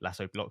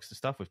lasso blocks to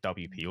stuff with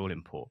WP all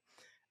import.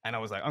 And I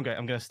was like, I'm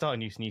going to start a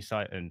new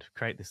site and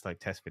create this like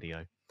test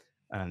video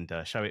and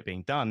show it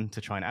being done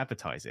to try and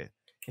advertise it.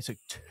 It took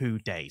 2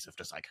 days of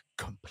just like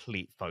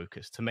complete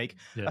focus to make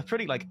a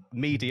pretty like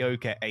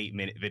mediocre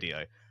 8-minute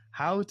video.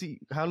 How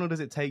long does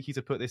it take you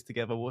to put this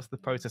together? What's the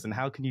process, and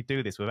how can you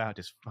do this without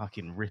just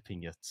fucking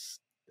ripping your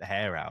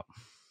hair out?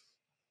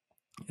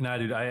 Nah,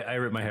 dude, I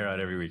rip my hair out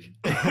every week.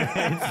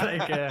 It's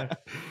like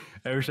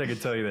I wish I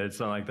could tell you that it's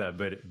not like that,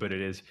 but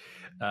it is.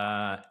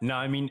 No,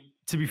 I mean,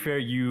 to be fair,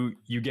 you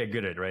get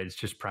good at it, right? It's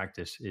just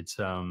practice. It's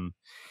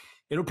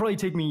it'll probably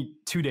take me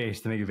 2 days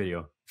to make a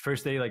video.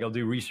 First day, like I'll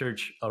do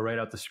research, I'll write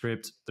out the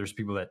script. There's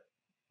people that,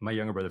 my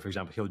younger brother, for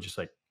example, he'll just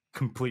like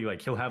complete,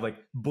 like he'll have like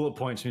bullet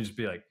points and he'll just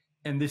be like,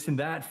 and this and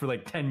that for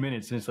like 10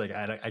 minutes. And it's like,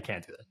 I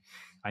can't do that.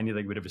 I need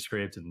like a bit of a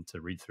script and to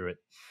read through it.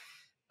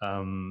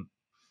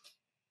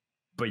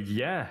 But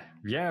yeah,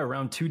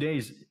 around 2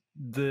 days.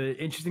 The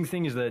interesting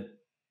thing is that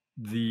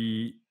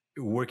the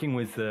working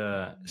with,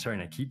 sorry,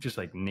 and I keep just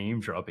like name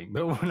dropping,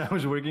 but when I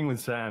was working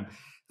with Sam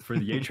for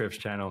the Ahrefs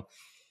channel,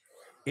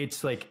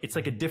 it's like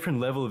a different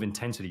level of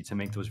intensity to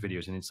make those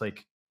videos. And it's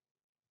like,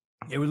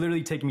 it would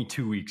literally take me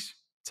 2 weeks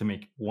to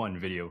make one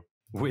video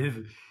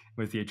with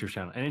the Ahrefs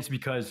channel. And it's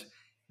because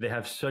they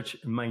have such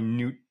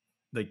minute,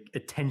 like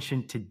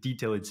attention to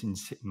detail. It's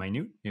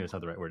minute. Yeah, that's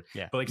not the right word.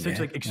 Yeah. But like such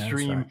like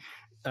extreme,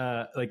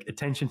 like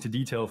attention to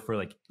detail for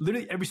like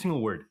literally every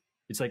single word.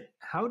 It's like,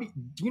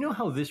 do you know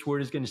how this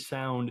word is going to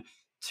sound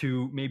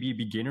to maybe a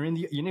beginner in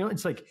the,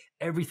 it's like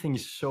everything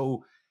is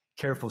so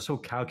careful, so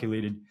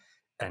calculated.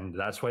 And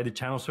that's why the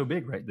channel's so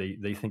big, right?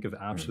 They think of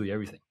absolutely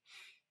everything.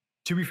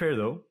 To be fair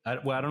though, I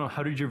don't know,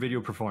 how did your video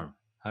perform?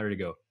 How did it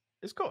go?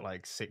 It's got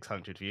like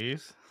 600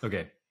 views.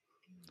 Okay.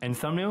 And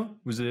thumbnail?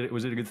 Was it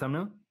a good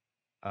thumbnail?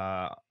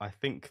 I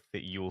think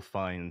that you'll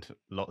find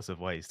lots of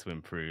ways to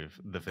improve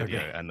the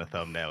video and the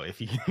thumbnail if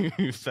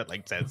you spent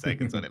like 10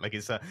 seconds on it. Like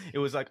it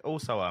was like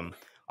also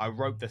I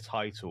wrote the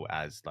title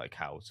as like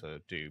how to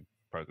do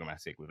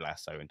programmatic with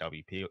lasso and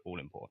WP all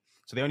import.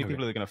 So the only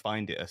people that are going to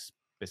find it are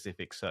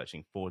specific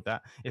searching for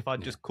that. If I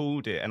just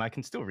called it, and I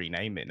can still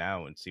rename it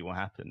now and see what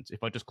happens.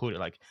 If I just called it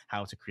like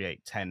how to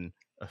create 10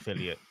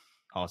 affiliate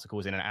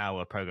articles in an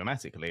hour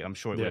programmatically, I'm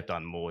sure it would have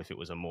done more if it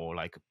was a more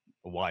like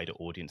a wider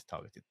audience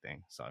targeted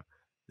thing. So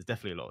there's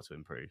definitely a lot to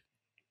improve.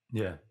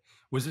 Yeah.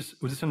 Was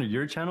this under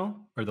your channel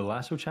or the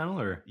Lasso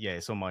channel, or? Yeah,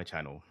 it's on my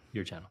channel.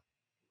 Your channel.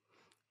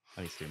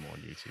 I need to do more on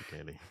YouTube,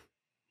 clearly.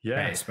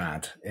 Yeah, it's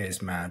mad.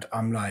 It's mad.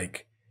 I'm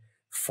like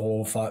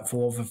 5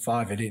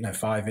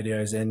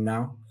 videos in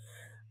now.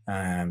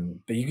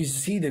 But you can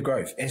see the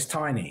growth. It's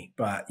tiny,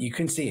 but you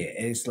can see it.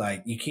 It's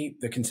like you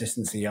keep the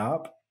consistency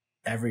up.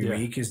 Every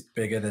week is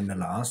bigger than the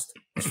last.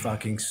 It's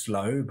fucking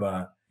slow,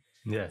 but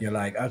you're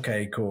like,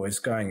 okay, cool. It's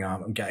going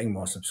up. I'm getting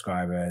more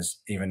subscribers,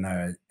 even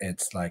though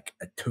it's like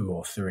a 2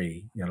 or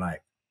 3. You're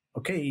like,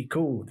 okay,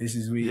 cool. This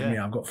is week.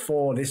 I've got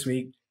 4 this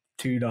week,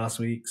 2 last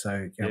week.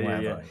 So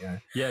whatever.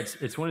 Yeah.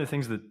 It's one of the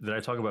things that I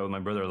talk about with my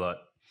brother a lot.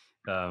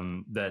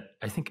 That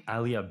I think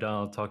Ali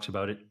Abdal talks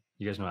about it.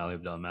 You guys know Ali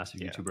Abdal,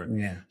 massive YouTuber.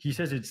 Yeah. He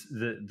says it's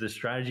the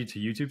strategy to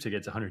YouTube to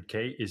get to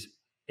 100K is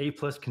A+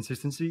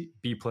 consistency,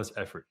 B+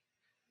 effort.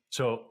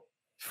 So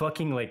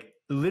fucking like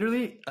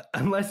literally,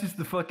 unless it's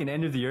the fucking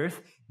end of the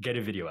earth, get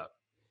a video out.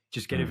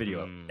 Just get a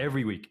video out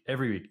every week,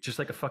 just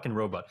like a fucking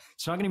robot.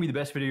 It's not going to be the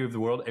best video of the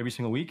world every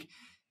single week,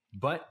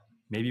 but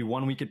maybe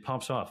 1 week it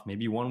pops off.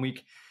 Maybe 1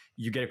 week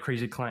you get a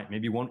crazy client.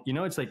 Maybe one,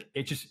 it's like,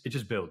 it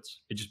just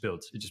builds. It just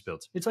builds.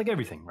 It's like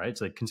everything, right?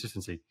 It's like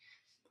consistency.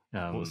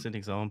 What's an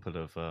example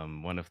of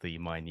one of the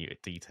minute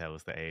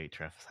details that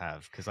Ahrefs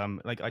have? Because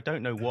I'm like, I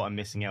don't know what I'm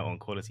missing out on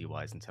quality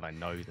wise until I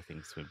know the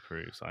things to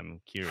improve. So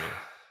I'm curious.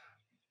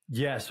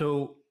 Yeah.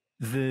 So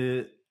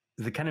the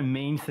kind of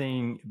main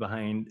thing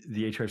behind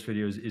the Ahrefs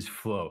videos is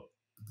flow,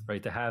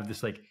 right? To have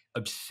this like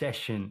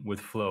obsession with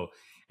flow.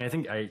 And I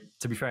think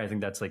to be fair, I think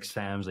that's like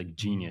Sam's like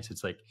genius.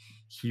 It's like,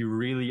 he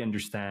really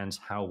understands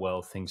how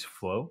well things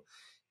flow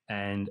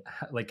and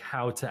like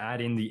how to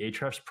add in the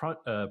Ahrefs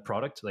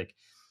product. Like,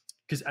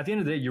 because at the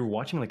end of the day, you're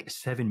watching like a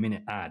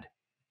 7-minute ad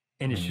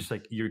and it's just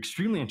like, you're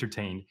extremely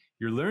entertained.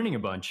 You're learning a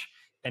bunch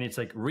and it's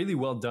like really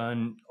well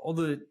done. All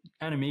the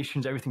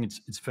animations, everything,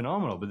 it's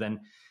phenomenal. But then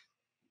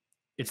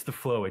it's the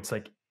flow. It's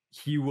like,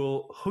 he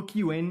will hook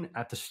you in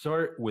at the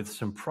start with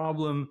some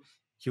problem.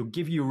 He'll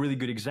give you a really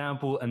good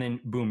example and then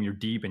boom, you're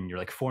deep and you're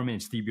like 4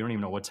 minutes deep. You don't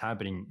even know what's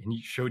happening. And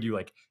he showed you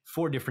like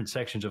 4 different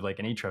sections of like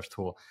an Ahrefs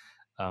tool.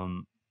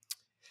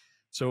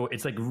 So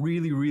it's like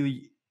really,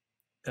 really,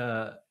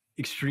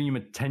 extreme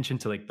attention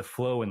to like the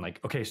flow and like,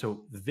 okay,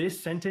 so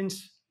this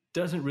sentence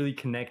doesn't really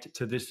connect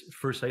to this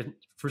first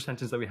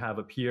sentence that we have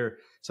up here.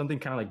 Something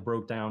kind of like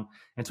broke down.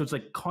 And so it's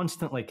like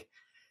constant like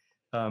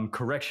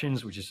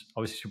corrections, which is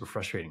obviously super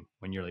frustrating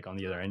when you're like on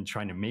the other end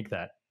trying to make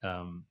that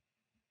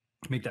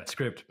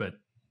script. But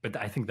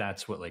I think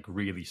that's what like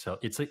really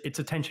it's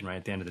attention, right?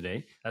 At the end of the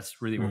day,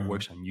 that's really what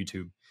works on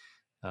YouTube.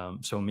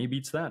 So maybe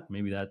it's that.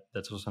 Maybe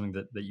that's also something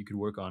that you could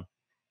work on.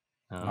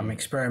 I'm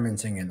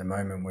experimenting at the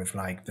moment with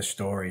like the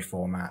story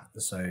format.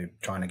 So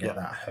trying to get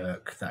that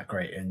hook, that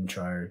great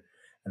intro,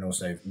 and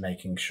also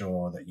making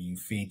sure that you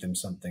feed them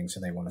something so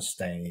they want to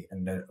stay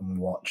and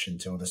watch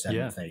until the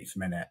 7th, 8th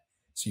minute.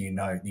 So,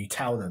 you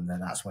tell them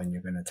that that's when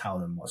you're going to tell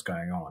them what's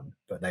going on,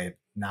 but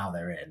now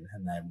they're in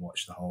and they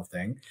watch the whole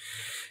thing.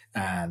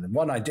 And the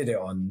one I did it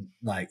on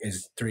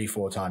is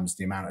 3-4 times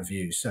the amount of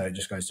views. So it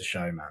just goes to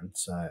show, man.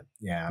 So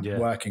I'm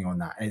working on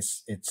that.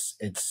 It's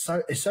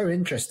so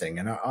interesting.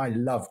 And I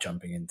love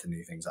jumping into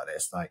new things like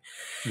this.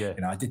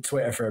 I did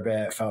Twitter for a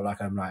bit, felt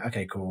like I'm like,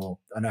 okay, cool.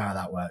 I know how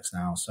that works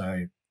now.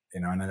 So,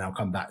 and then I'll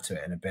come back to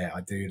it in a bit. I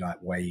do like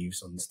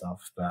waves on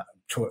stuff, but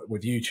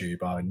with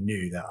YouTube, I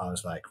knew that I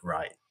was like,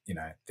 right,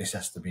 this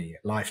has to be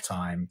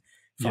lifetime,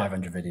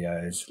 500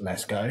 videos,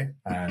 let's go.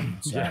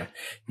 So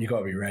you got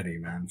to be ready,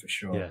 man, for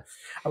sure. Yeah.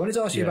 I wanted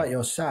to ask you about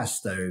your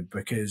SaaS though,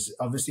 because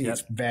obviously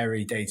it's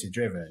very data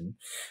driven.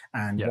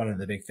 And one of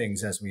the big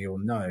things, as we all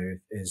know,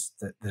 is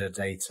that the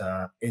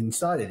data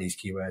inside of these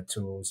keyword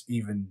tools,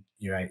 even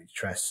your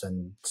Ahrefs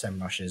and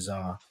Semrushes,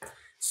 are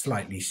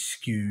slightly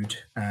skewed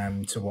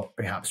to what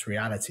perhaps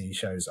reality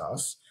shows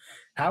us.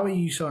 How are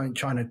you trying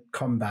to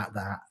combat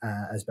that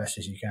as best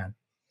as you can?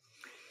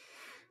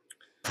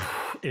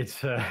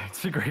 It's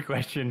a great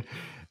question.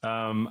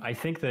 I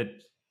think that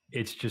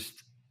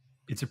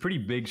it's a pretty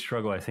big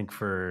struggle, I think,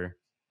 for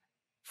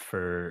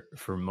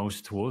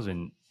most tools.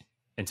 And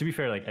to be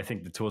fair, I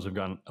think the tools have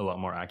gotten a lot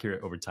more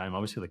accurate over time.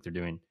 Obviously, they're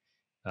doing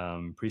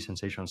pretty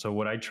sensational. So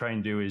what I try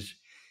and do is,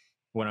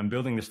 when I'm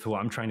building this tool,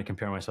 I'm trying to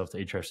compare myself to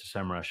Ahrefs, to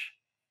Semrush,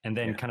 and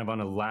then kind of on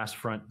a last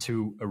front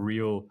to a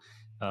real,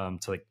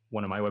 to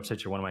one of my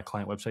websites or one of my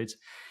client websites.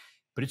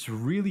 But it's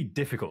really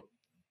difficult.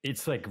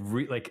 It's a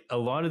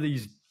lot of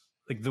these,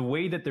 the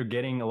way that they're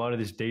getting a lot of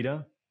this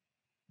data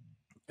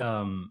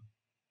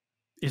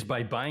is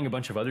by buying a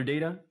bunch of other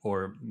data,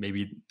 or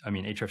maybe,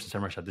 Ahrefs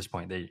and Semrush at this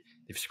point, they've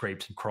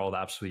scraped and crawled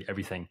absolutely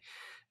everything.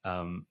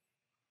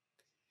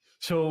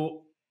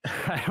 So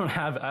I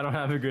don't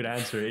have a good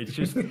answer. It's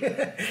just,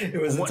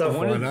 it was a tough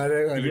one.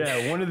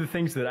 One of the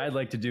things that I'd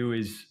like to do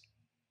is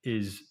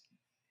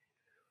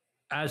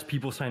as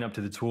people sign up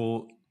to the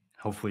tool,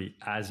 hopefully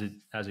as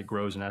it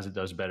grows and as it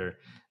does better,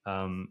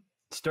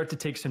 start to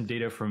take some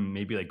data from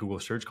maybe Google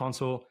Search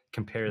Console,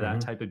 compare that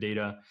type of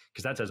data,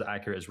 because that's as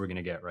accurate as we're going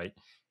to get, right?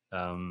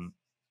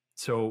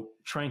 So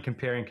try and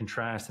compare and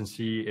contrast and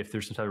see if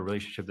there's some type of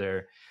relationship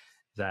there,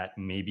 that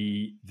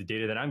maybe the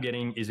data that I'm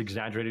getting is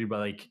exaggerated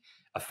by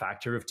a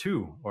factor of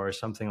 2 or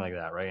something like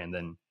that, right? And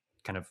then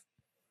kind of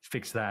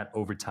fix that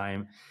over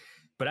time.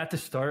 But at the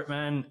start,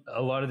 man,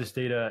 a lot of this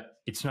data,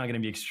 it's not going to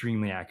be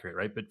extremely accurate,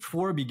 right? But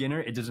for a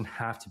beginner, it doesn't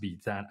have to be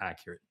that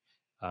accurate.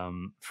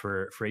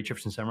 For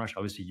Ahrefs and Semrush,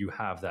 obviously you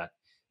have that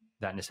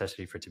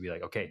necessity for it to be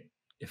okay,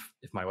 if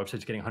my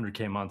website's getting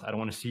 100K a month, I don't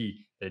want to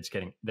see that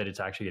it's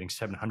actually getting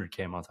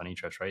 700K a month on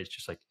Ahrefs, right? It's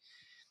just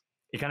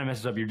it kind of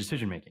messes up your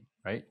decision making,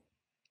 right?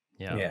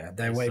 Yeah,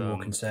 they're way more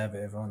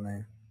conservative, aren't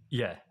they?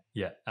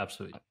 Yeah,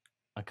 absolutely.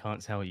 I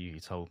can't tell you who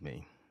told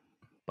me,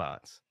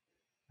 but,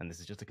 and this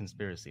is just a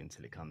conspiracy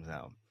until it comes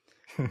out,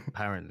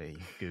 apparently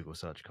Google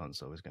Search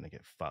Console is going to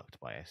get fucked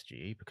by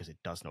SGE because it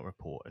does not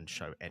report and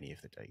show any of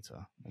the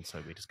data. And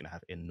so we're just going to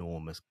have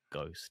enormous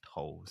ghost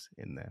holes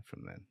in there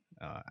from then.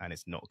 And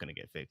it's not going to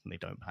get fixed, and they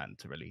don't plan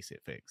to release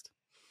it fixed.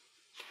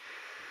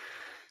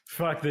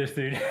 Fuck this,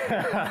 dude.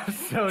 I'm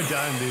so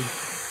done, dude.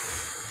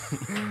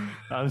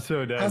 I'm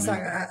so done.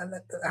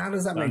 How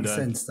does that make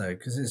sense, though?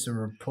 Because it's a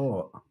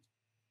report.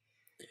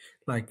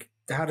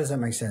 How does that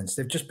make sense?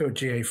 They've just built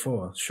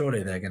GA4.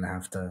 Surely they're going to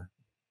have to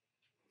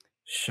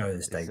show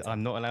this data.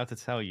 I'm not allowed to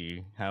tell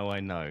you how I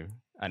know,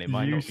 and it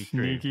might not be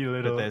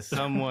true. But there's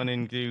someone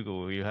in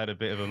Google who had a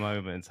bit of a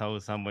moment and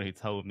told someone who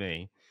told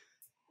me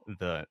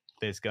that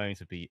there's going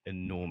to be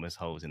enormous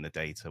holes in the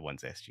data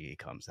once SGE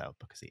comes out,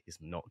 because it is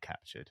not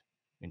captured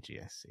in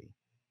GSC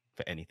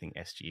for anything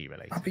SGE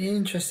related. I'd be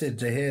interested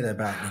to hear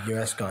about the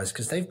US guys,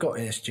 because they've got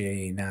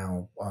SGE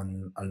now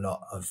on a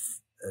lot of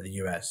the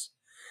US.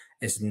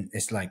 It's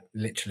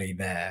literally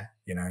there,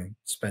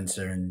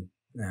 Spencer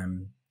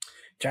and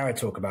Jared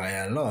talk about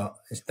it a lot.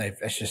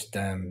 It's just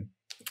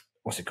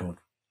what's it called?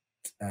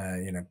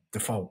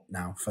 Default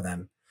now for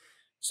them.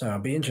 So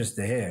I'd be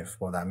interested to hear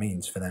what that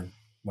means for them,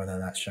 whether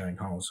that's showing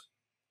holes.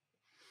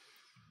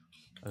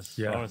 As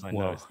far as I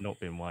know, it's not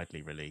been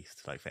widely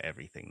released, for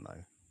everything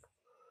though.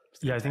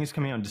 Yeah, I think it's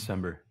coming out in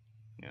December.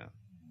 Yeah,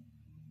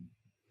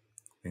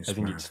 I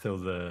think it's still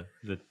the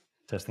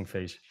testing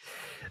phase.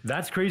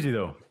 That's crazy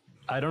though.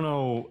 I don't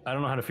know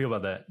how to feel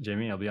about that,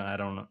 Jamie. I'll be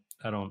honest.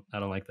 I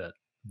don't like that.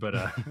 But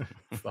no,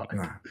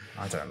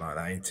 I don't like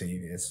that.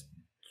 It's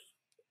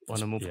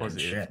on a more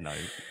positive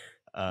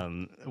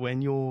note,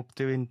 when you're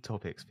doing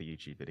topics for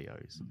YouTube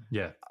videos,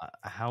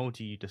 how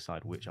do you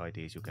decide which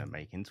ideas you're going to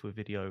make into a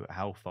video?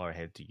 How far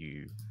ahead do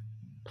you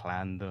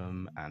plan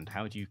them, and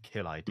how do you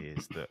kill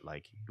ideas that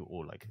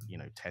or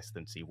test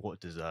them, see what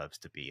deserves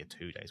to be a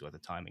 2 days worth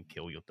of time, and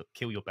kill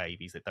your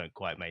babies that don't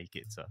quite make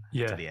it to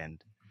the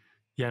end?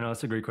 Yeah, no,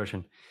 that's a great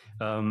question.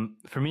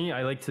 For me,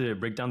 I like to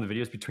break down the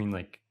videos between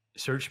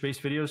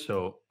search-based videos.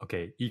 So,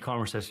 okay,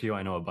 e-commerce SEO,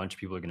 I know a bunch of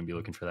people are going to be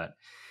looking for that.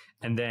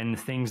 And then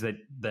things that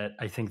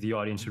I think the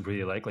audience would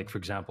really like for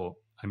example,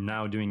 I'm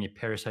now doing a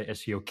parasite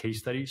SEO case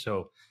study.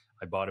 So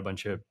I bought a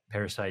bunch of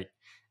parasite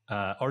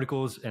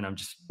articles and I'm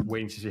just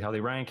waiting to see how they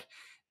rank.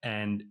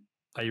 And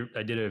I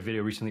did a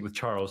video recently with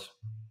Charles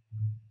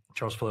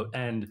Float,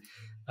 and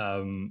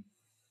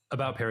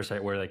about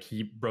parasite, where like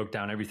he broke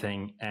down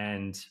everything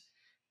and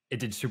it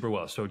did super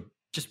well. So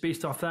just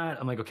based off that,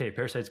 I'm like, okay,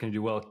 parasite's going to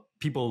do well.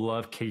 People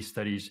love case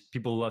studies.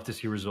 People love to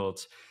see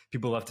results.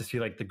 People love to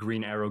see like the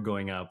green arrow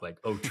going up, like,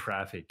 oh,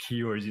 traffic,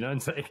 keywords, you know?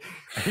 It's like,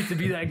 I hate to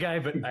be that guy,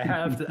 but I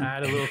have to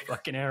add a little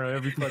fucking arrow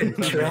every fucking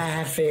time.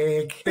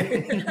 Traffic.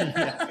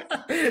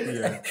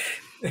 Yeah.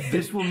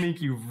 This will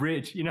make you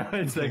rich, you know?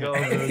 It's like all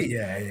those.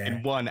 Yeah.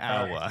 In 1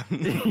 hour.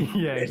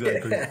 Yeah,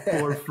 exactly.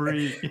 For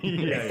free.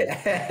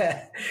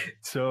 Yeah.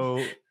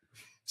 So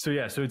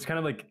it's kind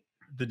of like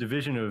the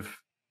division of,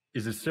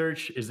 is it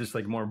search? Is this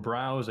like more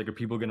browse? Like, are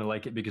people going to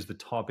like it because the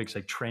topic's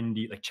like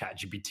trendy, like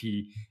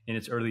ChatGPT in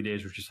its early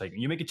days, which is like,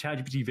 you make a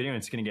ChatGPT video and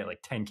it's going to get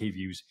like 10K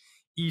views,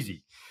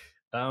 easy.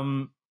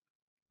 So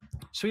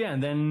yeah,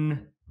 and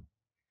then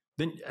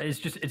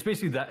it's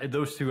basically that,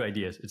 those two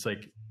ideas. It's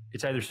like,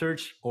 it's either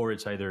search or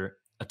it's either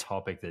a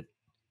topic that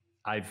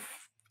I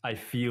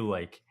feel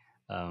like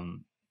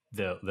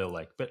they'll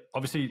like. But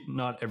obviously,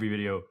 not every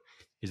video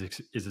is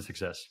a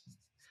success.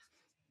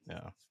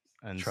 Yeah,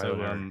 and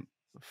so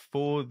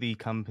for the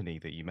company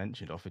that you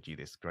mentioned offered you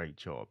this great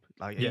job,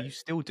 like, are you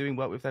still doing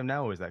work with them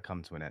now, or has that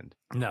come to an end?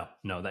 No,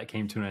 that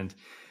came to an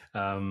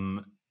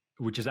end,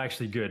 which is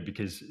actually good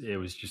because it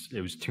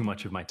was too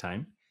much of my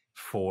time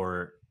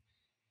for.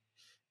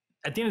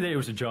 At the end of the day, it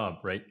was a job,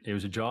 right? It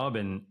was a job,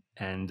 and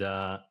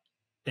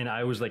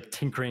I was like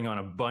tinkering on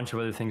a bunch of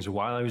other things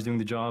while I was doing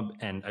the job,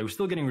 and I was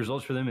still getting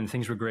results for them, and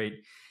things were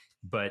great,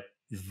 but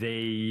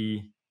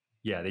they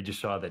just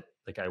saw that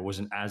like I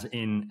wasn't as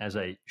in as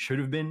I should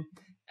have been,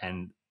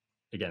 and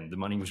again, the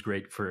money was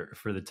great for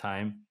the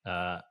time,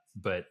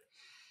 but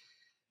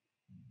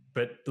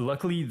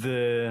luckily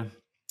a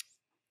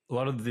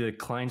lot of the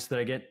clients that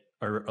I get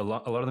are a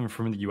lot of them are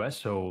from the US,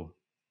 so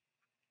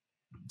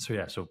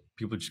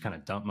people just kind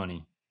of dump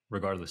money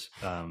regardless.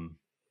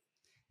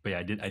 But yeah,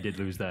 I did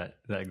lose that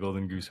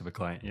golden goose of a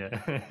client.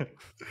 Yeah.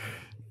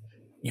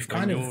 You've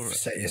kind of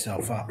set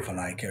yourself up for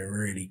like a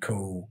really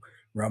cool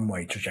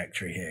runway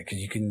trajectory here, because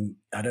you can,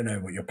 I don't know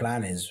what your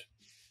plan is.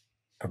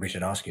 Probably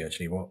should ask you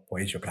actually,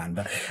 what is your plan?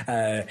 But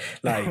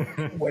like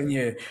when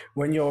your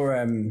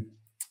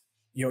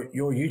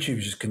YouTube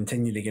is just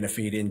continually going to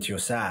feed into your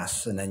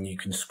SaaS, and then you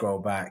can scroll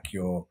back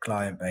your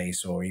client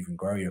base or even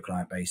grow your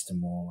client base to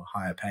more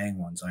higher paying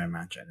ones, I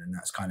imagine. And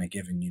that's kind of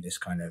giving you this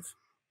kind of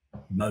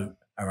moat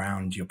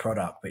around your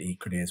product, but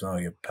equally as well,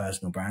 your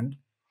personal brand.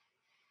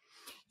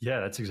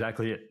 Yeah, that's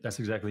exactly it.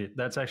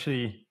 That's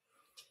actually,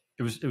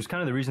 it was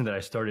kind of the reason that I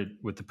started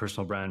with the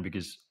personal brand,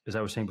 because as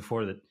I was saying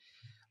before, that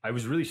I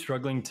was really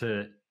struggling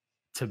to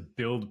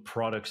build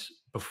products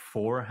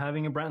before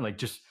having a brand. Like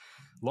just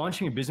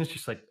launching a business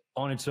just like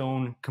on its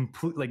own,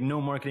 complete, like no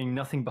marketing,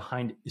 nothing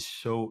behind, is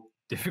so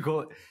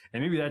difficult.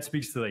 And maybe that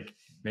speaks to like,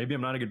 maybe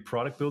I'm not a good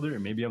product builder, or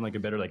maybe I'm like a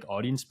better like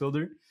audience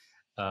builder.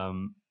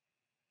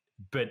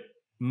 But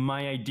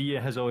my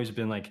idea has always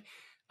been like,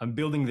 I'm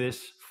building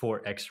this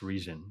for X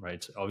reason,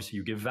 right? So obviously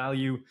you give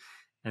value,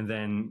 and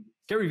then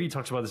Gary Vee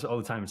talks about this all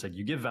the time. It's like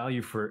you give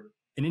value for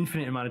an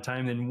infinite amount of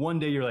time. Then one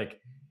day you're like,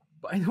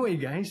 by the way,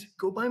 guys,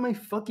 go buy my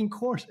fucking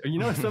course, or, you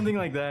know, something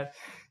like that.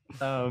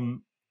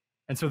 And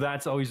so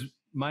that's always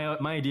my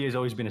idea has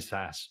always been a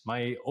SaaS.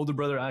 My older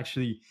brother,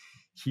 actually,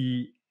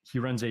 he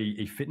runs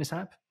a fitness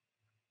app,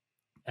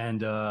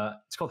 and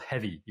it's called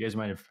Heavy. You guys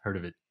might have heard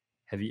of it.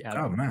 Heavy app.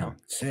 Oh man,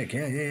 sick.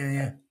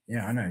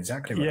 Yeah, I know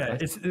exactly what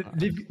it is.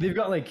 They've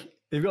got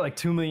like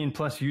 2 million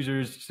plus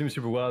users, doing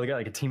super well. They got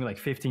like a team of like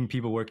 15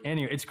 people work.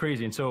 Anyway, it's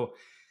crazy. And so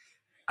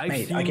I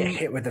get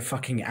hit with the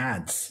fucking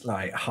ads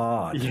like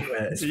hard.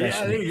 Yeah,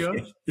 there you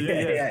go.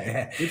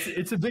 Yeah.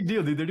 It's a big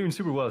deal, dude. They're doing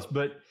super well.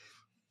 But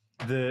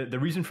the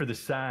reason for the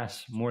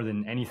SaaS more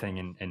than anything,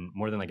 and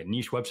more than like a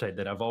niche website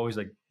that I've always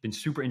like been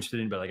super interested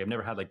in, but like I've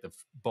never had like the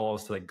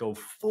balls to like go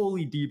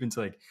fully deep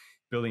into like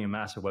building a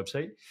massive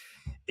website,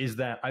 is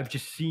that I've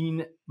just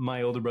seen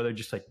my older brother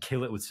just like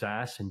kill it with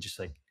SaaS and just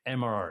like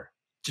MRR.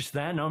 Just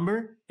that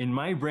number in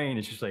my brain,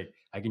 it's just like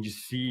I can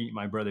just see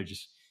my brother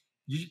just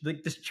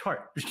like this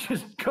chart is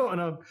just going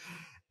up.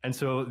 And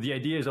so the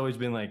idea has always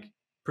been like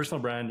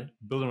personal brand,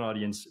 build an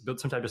audience, build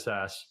some type of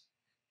SaaS,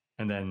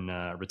 and then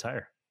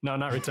retire. No,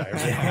 not retire.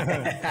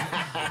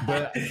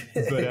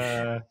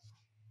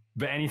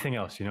 but anything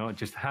else, you know,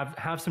 just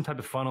have some type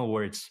of funnel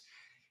where it's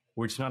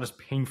not as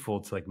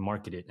painful to like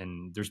market it,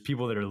 and there's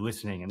people that are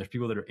listening, and there's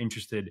people that are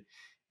interested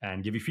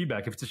and give you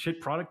feedback. If it's a shit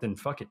product, then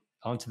fuck it,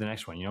 on to the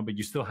next one, you know. But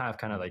you still have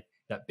kind of like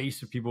that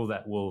base of people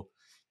that will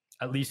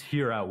at least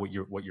hear out what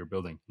you're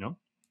building, you know.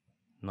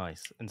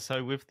 Nice. And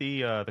so with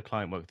the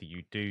client work that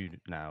you do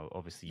now,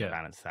 obviously you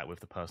balance that with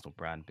the personal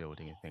brand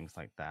building and things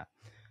like that.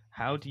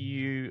 How do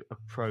you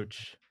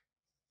approach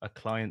a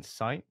client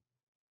site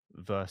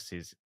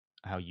versus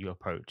how you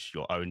approach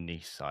your own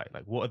niche site?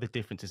 Like, what are the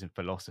differences in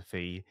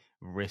philosophy,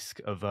 risk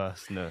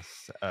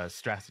averseness,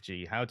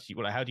 strategy? How do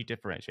you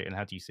differentiate, and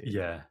how do you see it?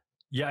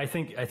 Yeah. I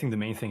think the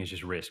main thing is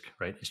just risk,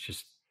 right? It's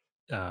just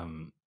a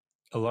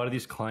lot of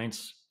these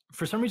clients,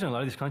 for some reason, a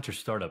lot of these clients are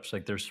startups.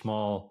 Like, they're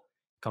small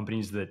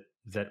companies that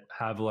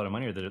have a lot of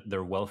money, or that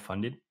they're well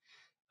funded.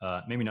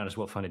 Maybe not as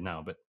well funded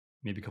now, but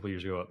maybe a couple of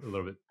years ago, a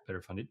little bit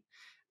better funded.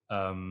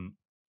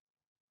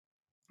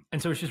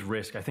 And so it's just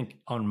risk. I think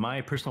on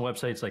my personal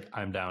websites, like,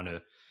 I'm down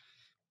to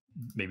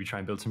maybe try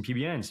and build some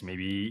PBNs,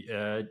 maybe,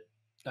 I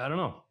don't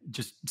know,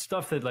 just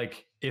stuff that,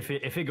 like, if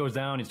it goes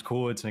down, it's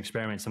cool. It's an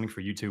experiment, something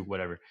for YouTube,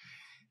 whatever.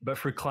 But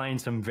for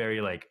clients, I'm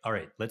very like, all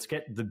right, let's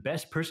get the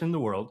best person in the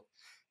world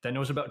that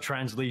knows about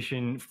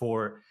translation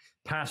for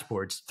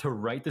passports to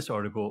write this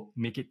article,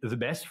 make it the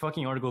best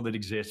fucking article that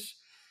exists,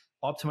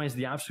 optimize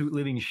the absolute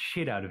living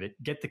shit out of it,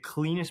 get the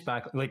cleanest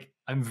back. Like,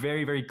 I'm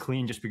very, very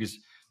clean, just because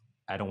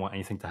I don't want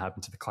anything to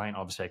happen to the client.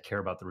 Obviously, I care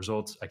about the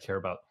results. I care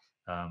about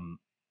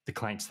the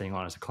client staying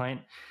on as a client.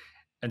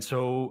 And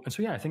so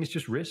yeah, I think it's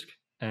just risk.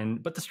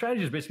 But the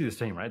strategy is basically the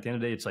same, right? At the end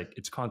of the day, it's like,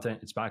 it's content,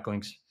 it's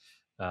backlinks.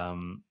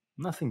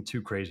 Nothing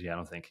too crazy, I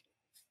don't think.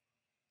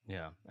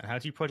 Yeah. And how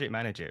do you project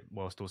manage it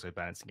whilst also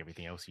balancing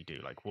everything else you do?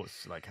 Like, what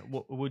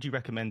would you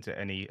recommend to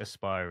any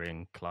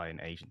aspiring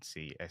client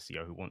agency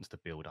SEO who wants to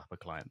build up a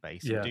client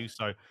base and do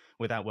so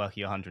without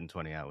working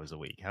 120 hours a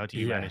week? How do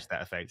you manage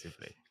that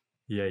effectively?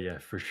 Yeah,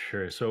 for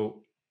sure.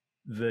 So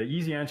the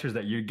easy answer is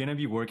that you're going to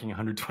be working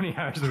 120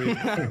 hours a week.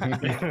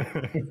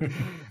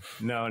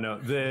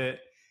 No.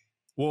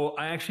 Well,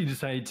 I actually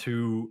decided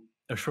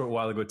a short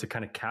while ago to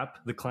kind of cap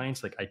the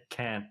clients. Like, I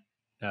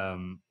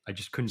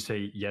just couldn't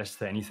say yes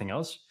to anything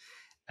else.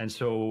 And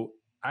so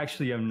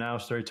actually I'm now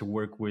starting to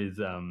work with,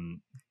 do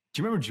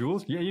you remember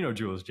Jules? Yeah, you know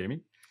Jules,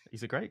 Jamie.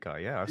 He's a great guy.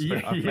 Yeah.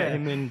 I've met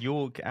him in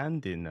York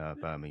and in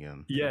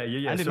Birmingham. Yeah.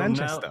 And in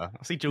Manchester.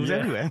 I see Jules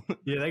everywhere.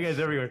 Yeah, that guy's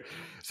everywhere.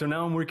 So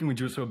now I'm working with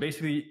Jules. So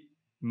basically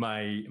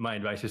my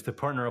advice is to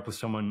partner up with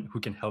someone who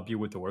can help you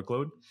with the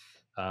workload.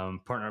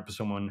 Partner up with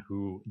someone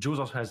who, Jules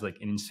also has like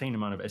an insane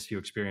amount of SEO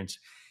experience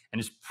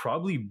and is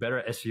probably better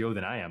at SEO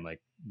than I am.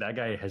 Like, that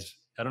guy has,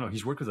 I don't know,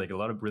 he's worked with like a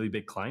lot of really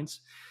big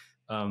clients.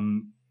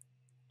 And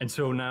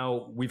so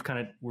now we're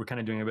kind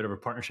of doing a bit of a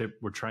partnership.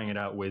 We're trying it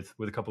out with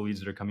a couple of leads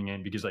that are coming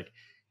in, because like,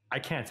 I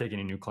can't take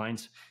any new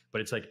clients,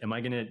 but it's like, am I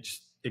going to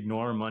just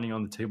ignore money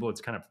on the table? It's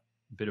kind of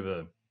a bit of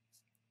a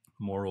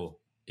moral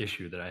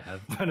issue that I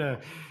have.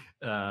 But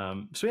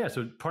so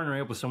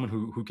partnering up with someone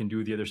who can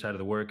do the other side of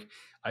the work.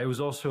 I was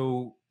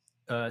also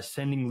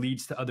sending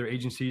leads to other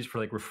agencies for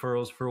like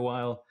referrals for a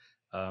while.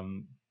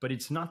 But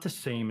it's not the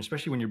same,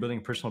 especially when you're building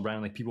a personal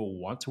brand. Like, people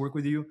want to work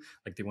with you.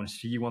 Like, they want to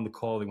see you on the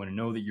call. They want to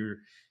know that you're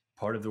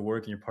part of the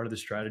work and you're part of the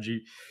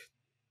strategy.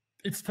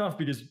 It's tough,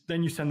 because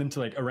then you send them to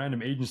like a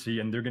random agency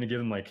and they're going to give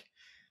them like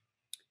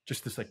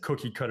just this like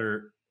cookie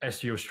cutter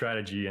SEO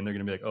strategy. And they're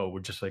going to be like, oh, we're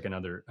just like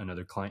another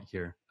client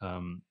here.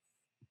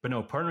 But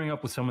no, partnering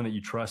up with someone that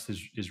you trust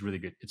is really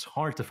good. It's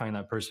hard to find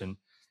that person.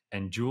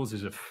 And Jules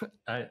is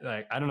I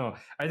don't know.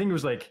 I think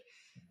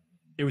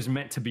it was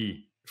meant to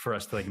be for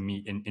us to like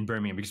meet in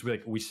Birmingham, because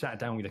we sat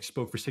down, we like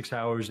spoke for 6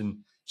 hours and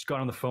just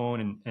got on the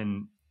phone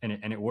and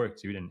it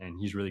worked, dude. And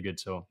he's really good.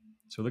 So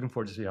looking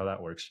forward to see how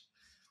that works.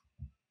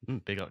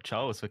 Big up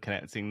Charles for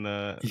connecting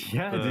the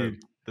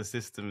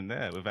system in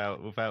there.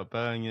 Without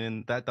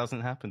Birmingham, that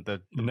doesn't happen.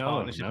 The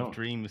partnership of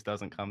dreams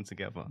doesn't come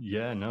together.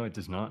 Yeah, no, it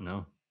does not.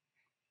 No.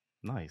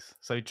 Nice.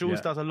 So Jules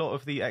does a lot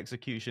of the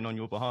execution on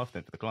your behalf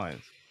then for the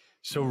clients.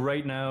 So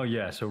right now,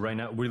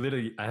 we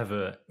literally, we have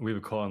a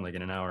call in like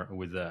in an hour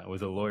with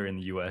a lawyer in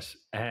the US,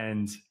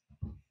 and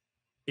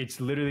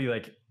it's literally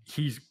like,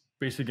 he's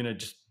basically going to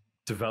just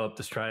develop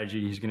the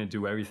strategy. He's going to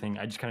do everything.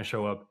 I just kind of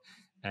show up,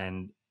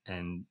 and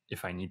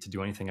if I need to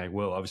do anything, I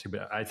will, obviously.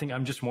 But I think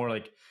I'm just more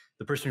like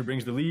the person who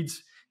brings the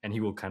leads, and he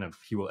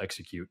will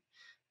execute.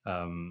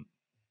 And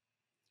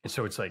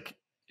so it's like,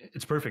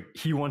 it's perfect.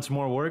 He wants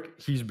more work.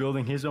 He's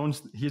building his own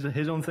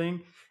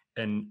thing,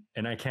 and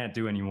I can't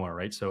do any more,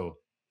 right? So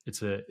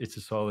it's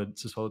a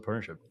solid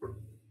partnership.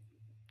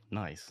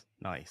 Nice.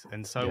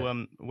 And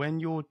so when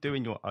you're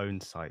doing your own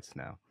sites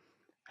now,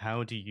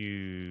 how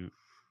do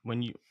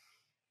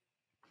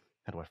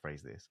I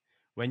phrase this?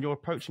 When you're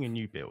approaching a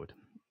new build,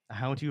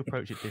 how do you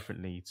approach it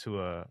differently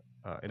to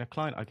in a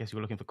client? I guess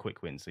you're looking for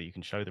quick wins, so you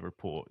can show the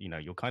report. You know,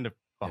 you're kind of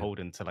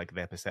beholden to like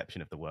their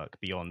perception of the work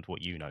beyond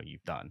what you know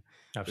you've done.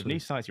 Absolutely. With new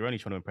sites, you're only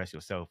trying to impress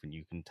yourself, and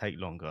you can take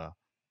longer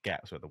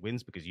gaps at the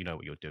wins because you know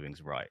what you're doing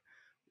is right.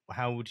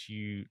 How would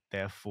you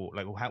therefore,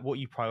 what are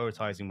you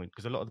prioritizing?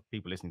 Because a lot of the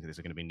people listening to this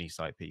are going to be new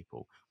site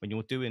people. When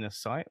you're doing a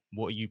site,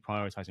 what are you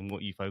prioritizing?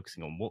 What are you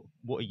focusing on?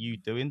 What are you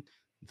doing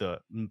that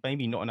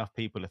maybe not enough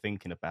people are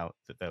thinking about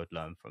that they would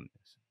learn from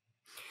this?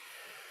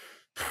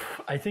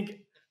 I think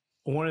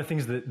one of the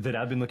things that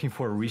I've been looking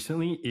for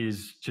recently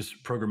is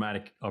just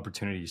programmatic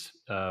opportunities.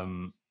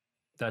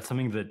 That's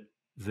something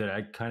that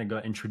I kind of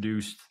got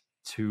introduced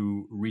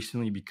to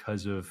recently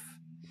because of,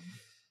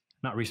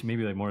 not recent,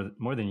 maybe like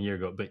more than a year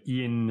ago, but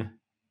Ian,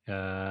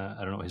 I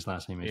don't know what his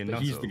last name is,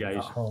 but he's the guy.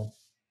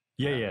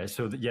 Yeah.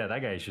 So that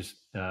guy is just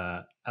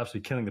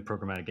absolutely killing the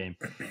programmatic game,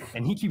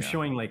 and he keeps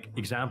showing like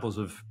examples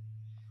of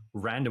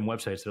random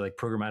websites that are like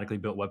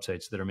programmatically built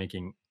websites that are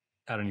making,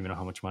 I don't even know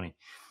how much money.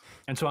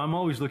 And so I'm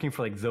always looking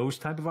for like those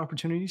type of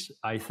opportunities.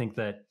 I think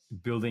that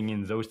building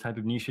in those type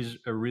of niches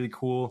are really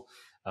cool.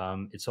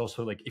 It's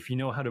also like, if you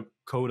know how to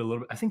code a little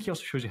bit, I think he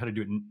also shows you how to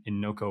do it in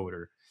no code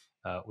or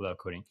without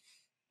coding.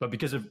 But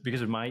because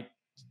of my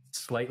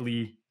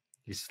slightly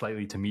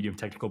to medium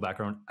technical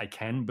background, I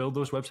can build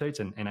those websites,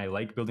 and I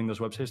like building those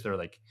websites that are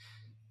like,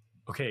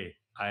 okay,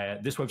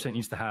 this website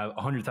needs to have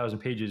 100,000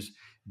 pages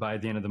by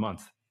the end of the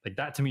month. Like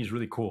that to me is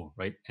really cool,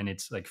 right? And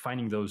it's like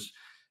finding those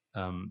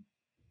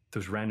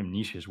random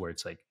niches where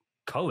it's like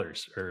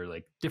colors or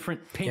like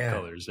different paint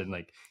colors, and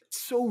like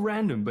it's so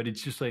random, but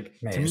it's just like,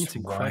 to me it's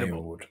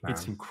incredible. Wild,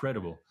 it's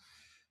incredible.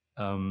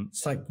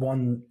 It's like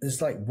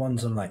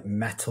ones on like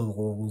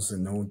metals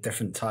and all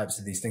different types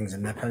of these things,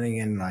 and they're putting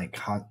in like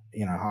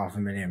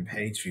 500,000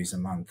 page views a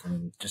month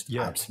and just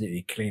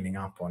absolutely cleaning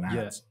up on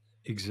ads.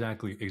 Yeah,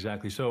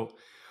 exactly. So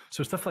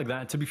stuff like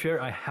that. To be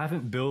fair, I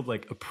haven't built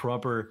like a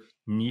proper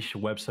niche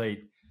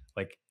website.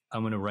 Like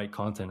I'm going to write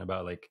content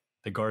about like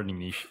the gardening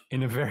niche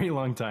in a very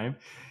long time,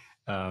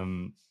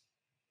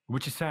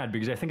 which is sad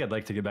because I think I'd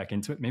like to get back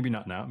into it. Maybe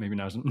not now. Maybe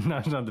now's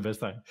not the best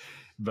time.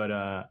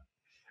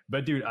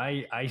 But dude,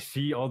 I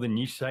see all the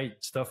niche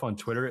site stuff on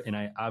Twitter and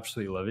I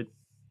absolutely love it.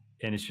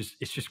 And it's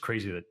just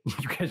crazy that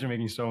you guys are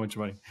making so much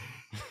money.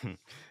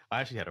 I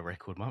actually had a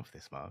record month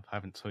this month. I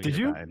haven't told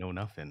you about it or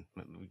nothing.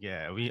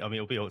 Yeah, I mean,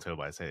 it'll be October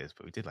by I say this,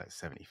 but we did like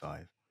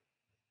 75.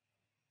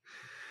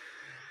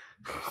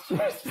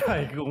 Just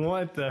like,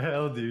 what the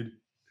hell, dude?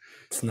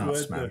 It's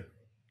nuts, man.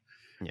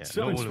 Yeah,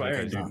 so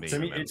inspiring, dude. To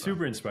me, it's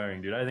super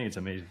inspiring, dude. I think it's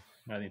amazing.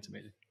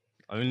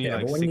 Only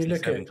like but when you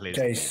look at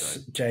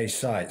Jay's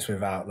sites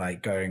without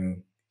like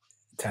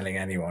telling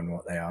anyone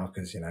what they are,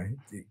 because you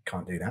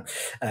can't do that.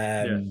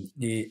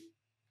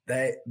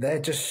 They're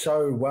just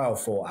so well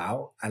thought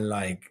out, and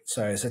like,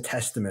 so it's a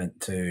testament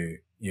to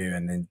you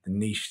and the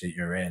niche that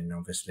you're in.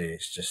 Obviously,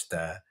 it's just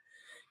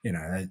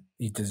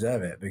you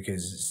deserve it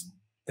because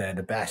they're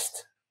the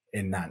best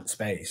in that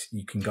space.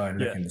 You can go and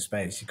look in the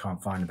space, you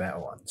can't find a better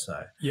one.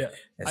 So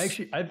I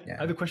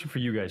have a question for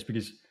you guys,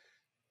 because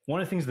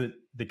one of the things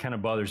that kind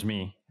of bothers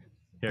me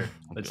here,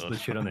 let's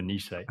shit on the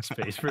niche site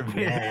space for a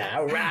minute. Yeah,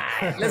 all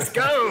right, let's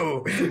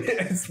go.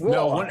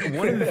 No,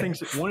 one of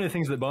the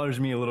things that bothers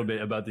me a little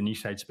bit about the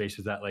niche site space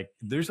is that like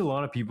there's a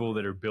lot of people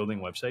that are building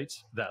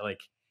websites that like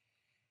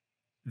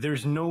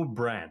there's no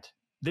brand.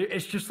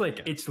 It's just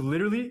like it's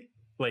literally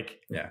like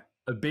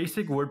a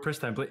basic WordPress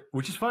template,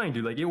 which is fine,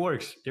 dude. Like it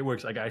works.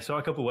 Like I saw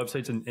a couple of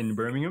websites in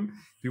Birmingham,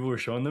 people were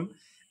showing them,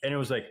 and it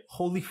was like,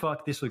 holy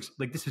fuck, this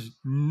is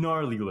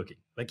gnarly looking.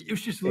 Like it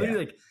was just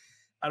literally like,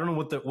 I don't know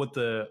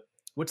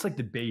what's like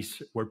the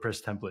base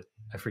WordPress template.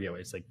 I forget what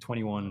it's like,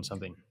 21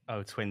 something.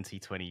 Oh, 20,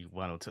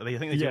 21 or 2. I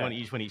think they do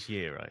one each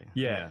year, right?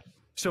 Yeah.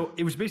 So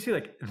it was basically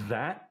like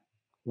that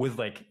with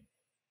like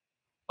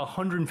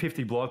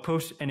 150 blog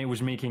posts, and it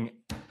was making,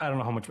 I don't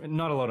know how much,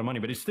 not a lot of money,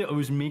 but it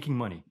was making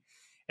money.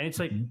 And it's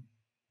like,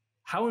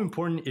 how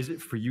important is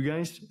it for you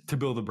guys to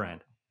build a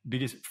brand?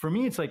 Because for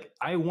me, it's like,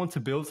 I want to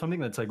build something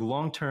that's like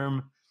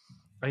long-term.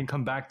 I can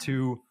come back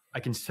to, I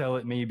can sell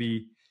it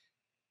maybe.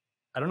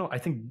 I don't know. I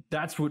think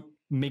that's what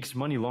makes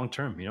money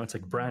long-term. It's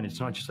like brand.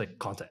 It's not just like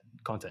content.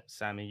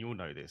 Sammie, you'll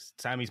know this.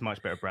 Sammie's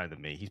much better brand than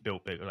me. He's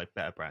built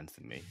better brands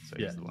than me. So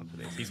he's the one for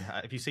this.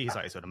 If you see his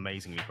site, it's an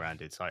amazingly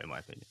branded site, in my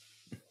opinion.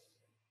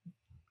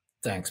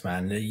 Thanks,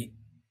 man.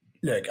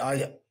 Look,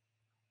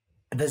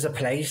 there's a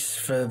place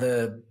for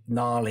the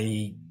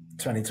gnarly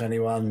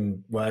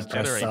 2021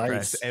 WordPress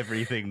sites.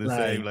 Everything the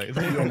same. Like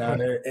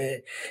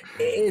it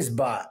is,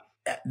 but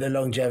the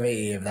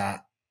longevity of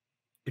that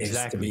is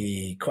to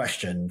be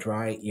questioned,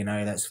 right?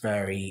 That's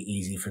very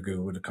easy for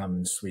Google to come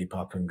and sweep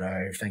up and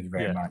go, thank you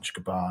very much,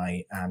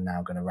 goodbye. I'm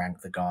now going to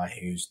rank the guy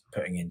who's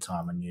putting in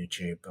time on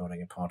YouTube,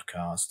 building a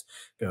podcast,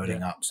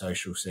 building up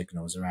social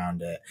signals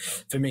around it.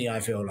 For me,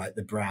 I feel like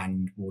the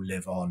brand will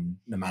live on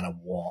no matter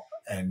what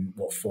and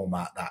what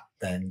format that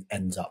then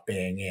ends up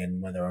being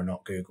in, whether or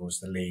not Google's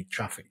the lead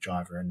traffic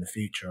driver in the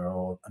future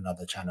or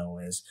another channel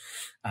is,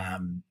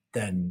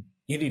 then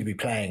you need to be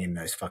playing in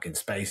those fucking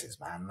spaces,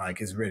 man.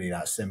 Like, it's really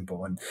that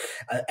simple. And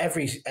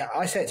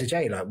I say it to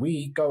Jay, like,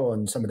 we go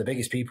on some of the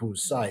biggest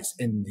people's sites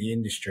in the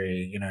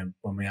industry,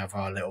 when we have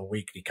our little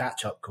weekly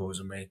catch-up calls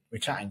and we're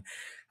chatting.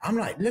 I'm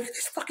like, look at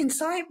this fucking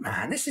site,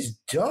 man. This is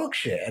dog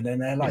shit. And then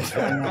they're like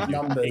putting up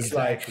numbers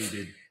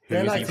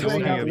they're like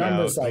putting up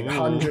numbers like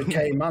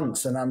 100K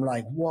months. And I'm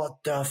like,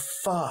 what the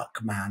fuck,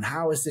 man?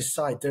 How is this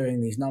site doing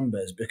these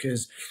numbers?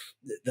 Because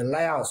the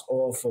layout's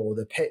awful.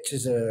 The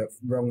pictures are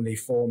wrongly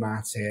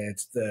formatted.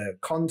 The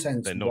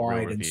content's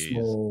wide and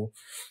small.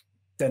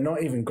 They're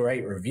not even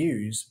great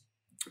reviews.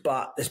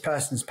 But this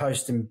person's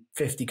posting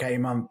 50K a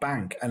month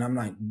bank. And I'm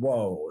like,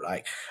 whoa,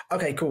 like,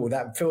 okay, cool.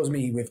 That fills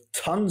me with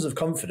tons of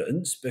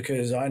confidence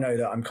because I know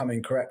that I'm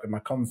coming correct with my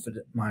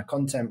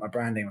content, my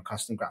branding, my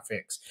custom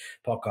graphics,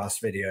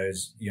 podcast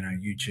videos,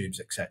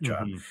 YouTubes,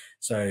 etc.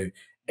 So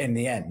in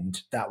the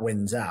end that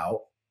wins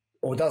out.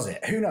 Or does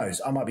it? Who knows?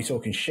 I might be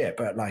talking shit,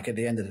 but like at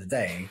the end of the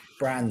day,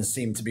 brands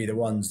seem to be the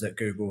ones that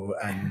Google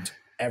and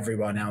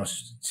everyone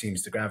else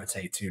seems to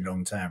gravitate to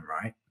long term,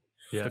 right?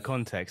 Yeah. For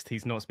context,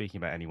 he's not speaking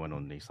about anyone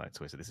on News Like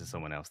Twitter. This is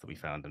someone else that we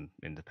found and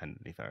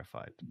independently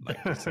verified.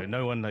 Like, so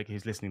no one like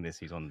who's listening to this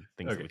who's on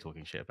things that we're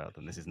talking shit about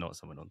them. This is not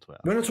someone on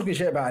Twitter. We're not talking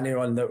shit about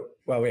anyone that,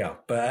 well, we are,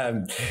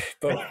 but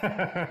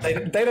they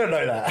don't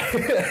know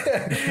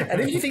that. And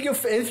if you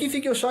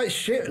think your site's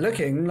shit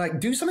looking,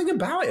 like, do something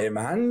about it,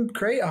 man.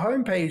 Create a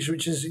homepage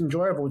which is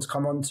enjoyable to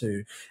come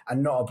onto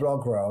and not a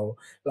blog roll.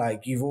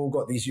 Like, you've all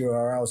got these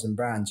URLs and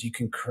brands. You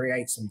can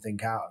create something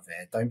out of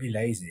it. Don't be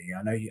lazy.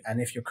 I know you, and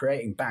if you're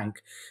creating bank,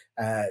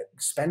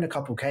 spend a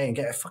couple K and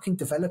get a fucking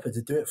developer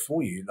to do it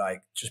for you.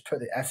 Like, just put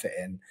the effort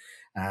in.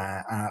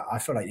 I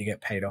feel like you get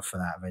paid off for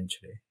that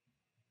eventually.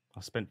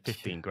 I spent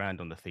 15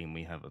 grand on the theme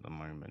we have at the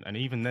moment. And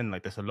even then,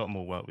 like, there's a lot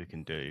more work we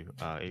can do.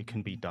 It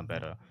can be done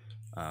better.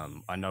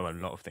 I know a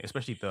lot of things,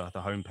 especially the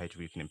homepage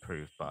we can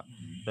improve, but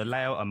the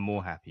layout I'm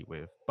more happy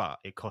with, but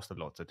it costs a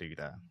lot to do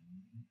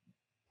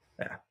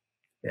that.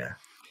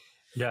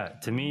 Yeah.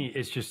 To me,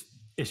 it's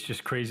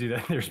just crazy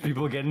that there's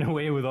people getting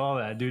away with all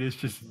that, dude. It's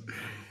just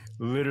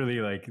literally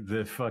like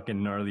the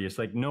fucking gnarliest,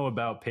 like no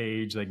about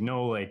page, like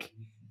no, like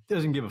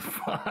doesn't give a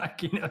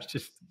fuck, you know. It's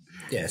just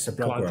it's a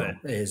blog roll.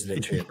 It is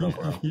literally a blog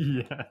roll.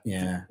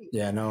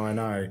 No, I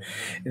know.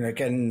 You know,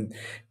 again,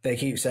 they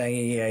keep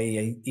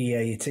saying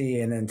EAT,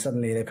 and then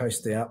suddenly they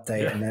post the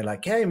update, and they're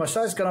like, "Hey, my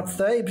site's gone up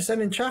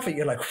 30% in traffic."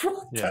 You're like,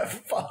 "What the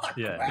fuck,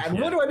 man?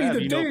 What do I need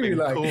to do?"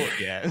 Like,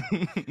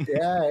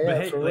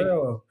 hey, for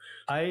real.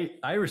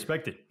 I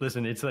respect it.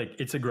 Listen, it's like,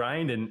 it's a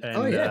grind, and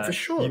for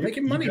sure.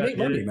 Making money, make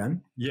money,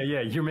 man.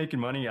 Yeah, you're making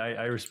money.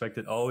 I respect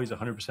it always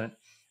 100%.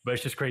 But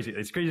it's just crazy.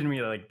 It's crazy to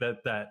me like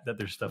that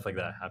there's stuff like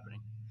that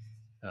happening.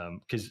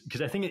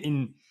 Because I think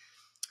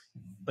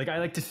I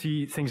like to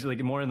see things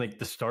like more in like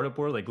the startup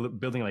world, like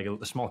building like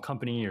a small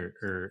company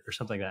or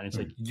something like that. And it's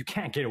like, you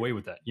can't get away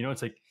with that. You know,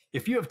 it's like,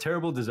 if you have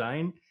terrible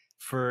design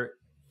for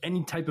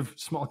any type of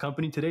small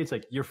company today, it's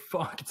like, you're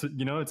fucked.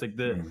 You know, it's like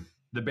the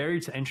barrier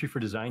to entry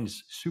for design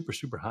is super,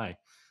 super high.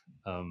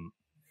 But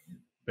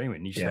anyway,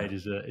 niche site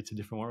is it's a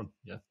different world.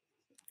 Yeah.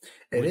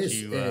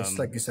 It's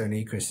like its own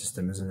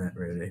ecosystem, isn't it,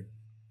 really?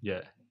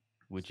 Yeah.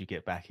 Would you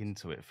get back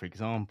into it? For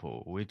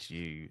example, would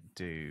you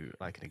do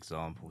like an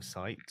example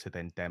site to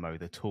then demo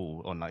the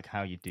tool on like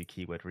how you do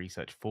keyword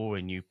research for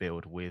a new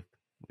build with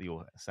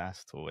your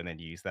SaaS tool, and then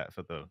use that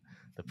for the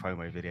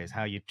promo videos,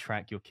 how you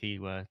track your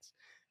keywords,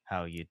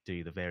 how you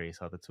do the various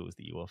other tools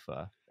that you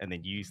offer, and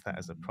then use that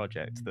as a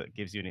project that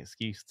gives you an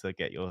excuse to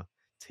get your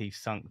teeth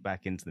sunk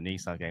back into the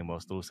Nissan game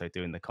whilst also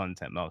doing the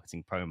content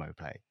marketing promo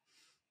play?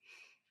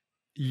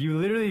 You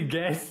literally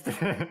guessed.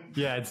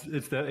 Yeah,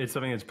 it's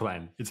something that's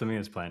planned. It's something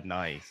that's planned.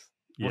 Nice.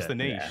 What's the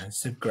niche? Yeah,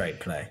 it's a great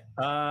play.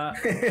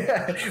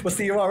 What's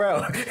the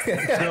URL?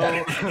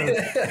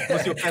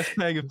 What's your best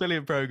paying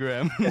affiliate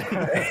program? Do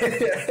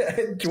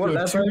you want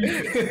that?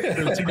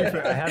 To be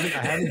fair, I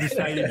haven't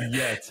decided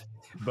yet,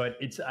 but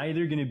it's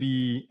either going to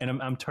be, and I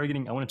want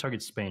to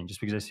target Spain just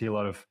because I see a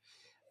lot of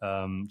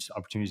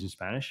opportunities in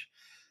Spanish.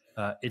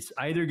 It's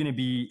either going to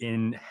be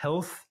in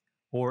health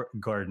or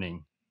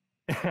gardening.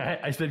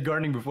 I said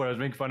gardening before. I was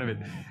making fun of it,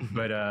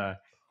 but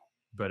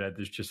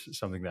there's just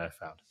something that I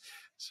found.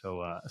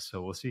 So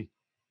we'll see.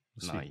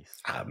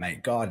 Nice.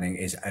 Mate, gardening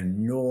is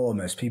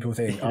enormous. People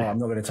think, I'm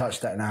not going to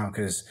touch that now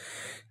because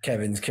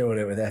Kevin's killed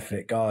it with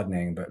ethnic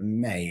gardening. But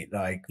mate,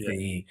 like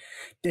the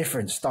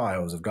different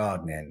styles of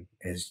gardening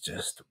is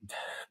just,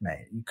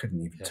 mate, you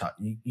couldn't even touch.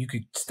 You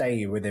could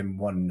stay within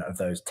one of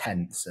those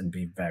tents and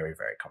be very,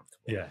 very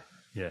comfortable.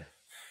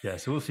 Yeah.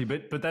 So we'll see.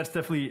 But it's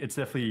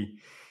definitely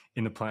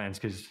in the plans,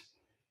 because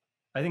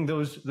I think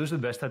those are the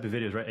best type of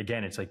videos, right?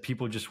 Again, it's like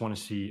people just want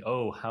to see,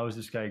 how is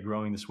this guy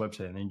growing this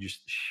website? And then you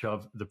just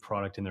shove the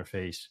product in their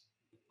face,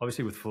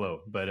 obviously with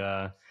flow. But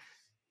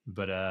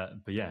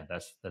yeah,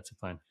 that's a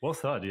plan. Well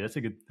thought, dude. That's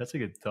a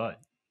good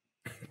thought.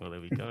 Well,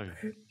 there we go.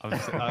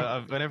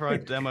 Whenever I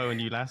demo a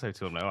new Lasso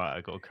tool, I'm like, all right,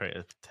 I've got to create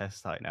a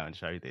test site now and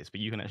show this.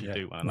 But you can actually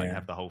do one and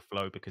have the whole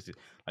flow, because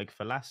like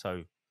for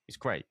Lasso, it's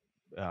great.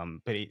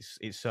 But it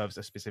serves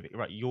a specific,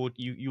 right? Your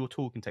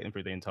tool can take them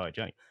through the entire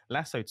journey.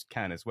 Lasso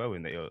can as well,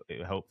 in that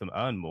it'll help them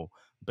earn more.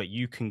 But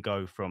you can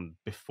go from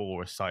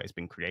before a site has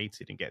been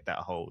created and get that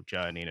whole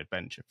journey and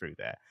adventure through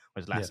there.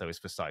 Whereas Lasso is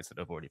for sites that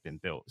have already been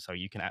built. So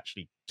you can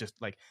actually just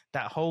like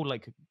that whole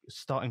like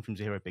starting from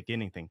zero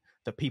beginning thing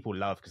that people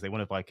love, because they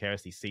want to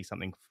vicariously see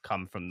something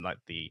come from like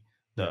the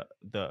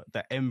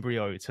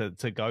embryo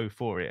to go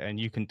for it, and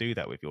you can do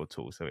that with your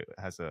tool. So it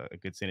has a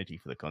good synergy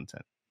for the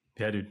content.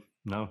 Yeah, dude.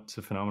 No, it's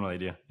a phenomenal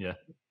idea. Yeah.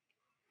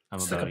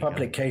 It's like a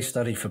public case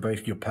study for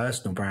both your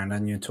personal brand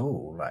and your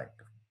tool. Like,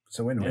 it's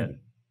a win-win.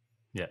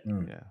 Yeah.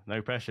 Yeah.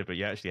 No pressure, but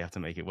you actually have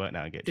to make it work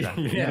now and get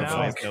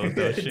traffic.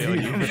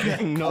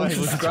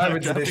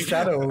 Subscribe to this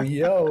channel.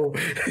 Yo,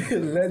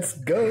 let's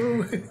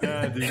go.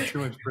 Yeah, dude, too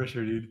much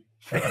pressure, dude.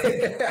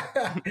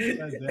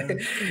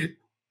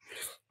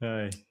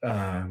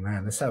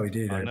 Man, that's how we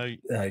do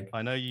that.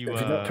 I know you. If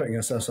you're not putting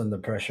yourself under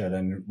pressure,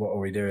 then what are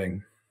we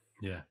doing?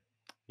 Yeah.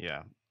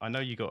 I know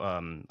you got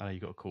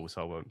a call,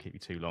 so I won't keep you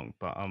too long.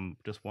 But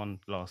just one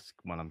last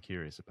one I'm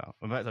curious about.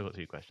 In fact, I've got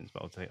two questions,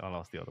 but I'll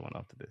ask the other one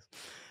after this.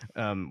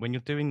 When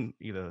you're doing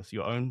either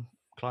your own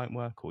client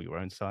work or your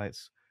own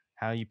sites,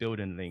 how are you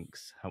building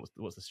links?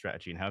 What's the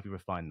strategy, and how have you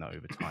refined that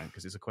over time?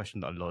 Because it's a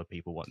question that a lot of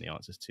people want the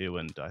answers to,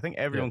 and I think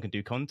everyone can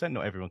do content,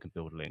 not everyone can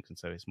build links, and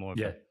so it's more of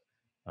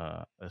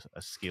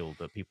a skill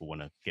that people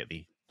want to get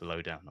the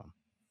lowdown on.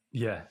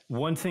 Yeah,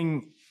 one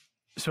thing.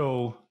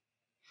 So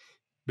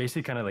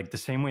basically, kind of like the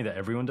same way that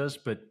everyone does,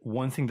 but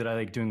one thing that I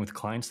like doing with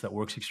clients that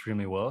works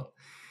extremely well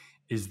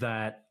is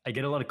that I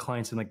get a lot of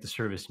clients in like the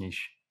service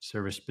niche,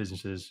 service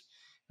businesses.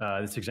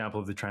 This example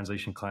of the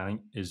translation client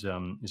is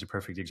a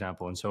perfect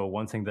example. And so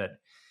one thing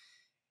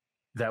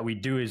that we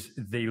do is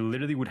they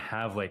literally would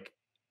have like,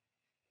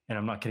 and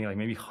I'm not kidding, like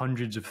maybe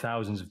hundreds of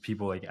thousands of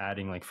people like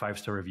adding like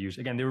 5-star reviews.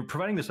 Again, they were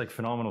providing this like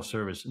phenomenal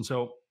service. And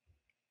so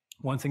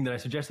one thing that I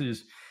suggested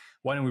is,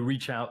 why don't we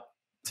reach out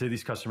to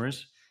these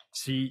customers,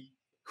 see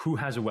who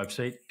has a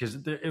website? Because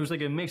it was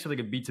like a mix of like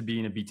a B2B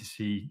and a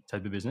B2C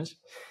type of business.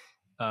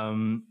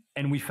 And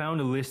we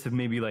found a list of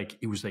maybe like,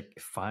 it was like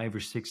 5,000 or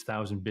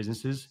 6,000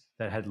 businesses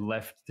that had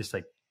left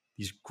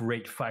these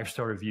great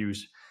 5-star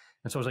reviews.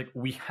 And so I was like,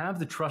 we have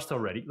the trust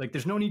already. Like,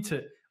 there's no need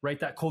to write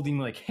that cold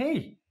email like,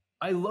 hey,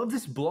 I love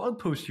this blog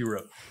post you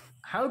wrote.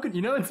 How could,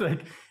 it's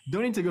like,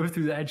 don't need to go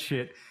through that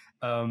shit.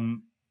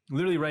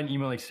 Literally write an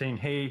email like saying,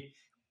 hey,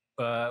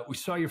 we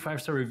saw your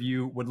 5-star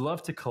review, would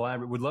love to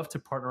collaborate, would love to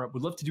partner up,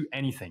 would love to do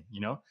anything,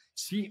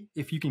 see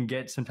if you can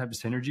get some type of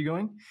synergy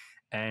going,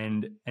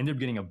 and end up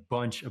getting a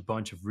bunch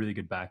of really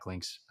good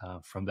backlinks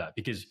from that.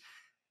 Because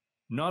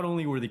not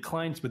only were they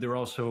clients, but they were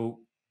also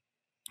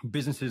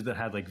businesses that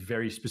had like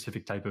very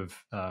specific type of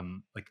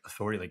like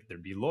authority. Like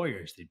there'd be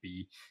lawyers, they'd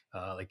be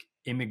like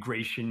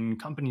immigration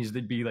companies,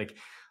 they'd be like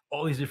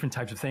all these different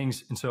types of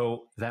things. And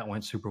so that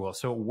went super well.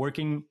 So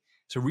reaching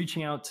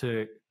out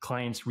to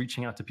clients,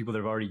 reaching out to people that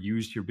have already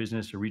used your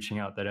business, or reaching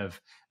out that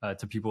have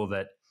to people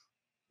that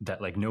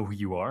like know who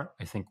you are,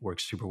 I think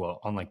works super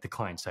well on like the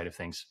client side of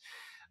things.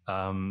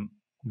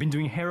 Been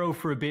doing Hero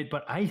for a bit,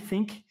 but I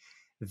think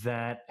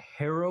that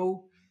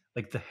Hero,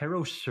 like the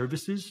Hero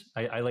services,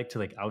 I like to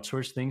like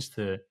outsource things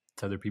to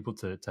other people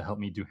to help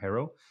me do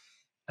Hero.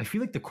 I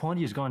feel like the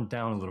quality has gone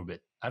down a little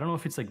bit. I don't know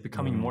if it's like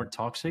becoming more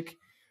toxic,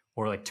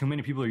 or like too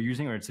many people are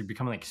using, or it's like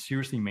becoming like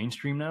seriously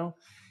mainstream now.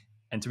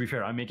 And to be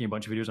fair, I'm making a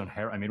bunch of videos on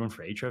Hero. I made one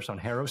for Ahrefs on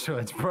Hero, so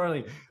it's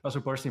probably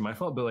also partially my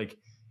fault. But like,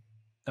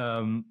 I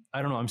don't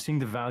know. I'm seeing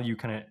the value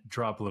kind of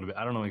drop a little bit.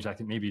 I don't know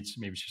exactly. Maybe it's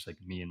just like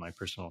me and my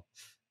personal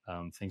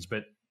things.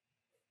 But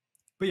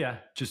yeah,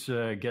 just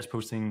guest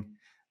posting,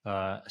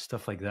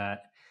 stuff like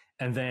that.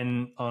 And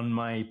then on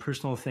my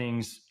personal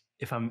things,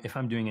 if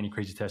I'm doing any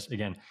crazy tests,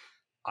 again,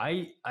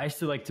 I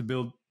still like to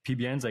build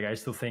PBNs. Like I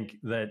still think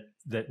that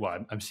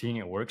well, I'm seeing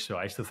it work, so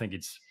I still think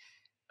it's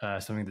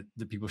something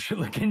that people should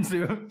look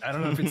into. I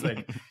don't know if it's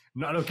like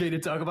not okay to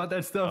talk about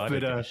that stuff,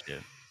 but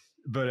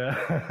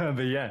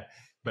yeah,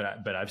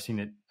 but I've seen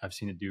it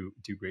do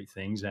great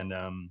things. And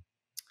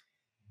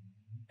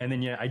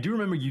then, yeah, I do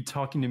remember you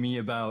talking to me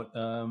about,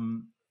 I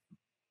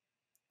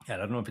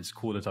don't know if it's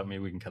cool to talk,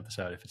 maybe we can cut this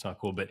out if it's not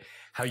cool, but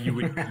how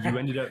you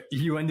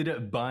ended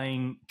up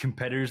buying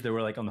competitors that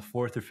were like on the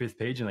 4th or 5th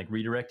page and like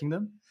redirecting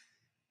them.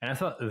 And I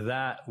thought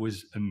that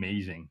was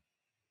amazing.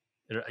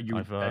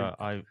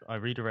 I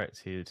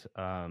redirected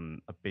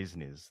a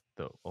business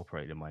that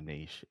operated in my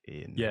niche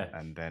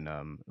and then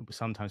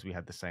sometimes we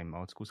had the same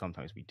article,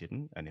 sometimes we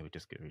didn't, and it would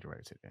just get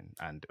redirected in.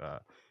 And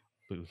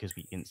because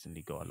we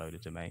instantly got a load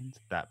of domains,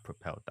 that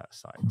propelled that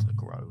site to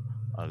grow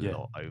a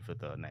lot over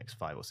the next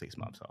 5 or 6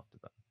 months after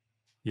that.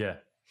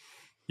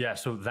 Yeah.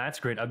 So that's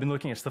great. I've been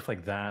looking at stuff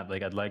like that.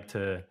 Like I'd like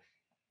to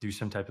do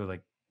some type of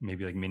like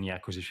maybe like mini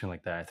acquisition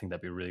like that. I think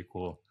that'd be really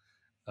cool.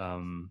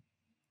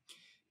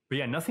 But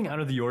yeah, nothing out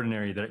of the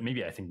ordinary that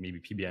maybe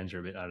PBNs are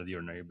a bit out of the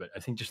ordinary, but I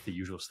think just the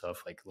usual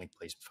stuff like link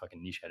placement,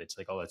 fucking niche edits,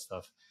 like all that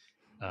stuff.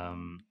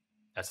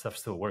 That stuff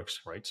still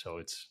works, right? So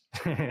it's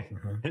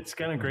it's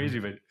kind of crazy,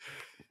 but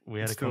we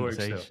had a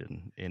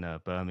conversation in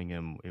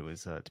Birmingham. It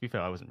was to be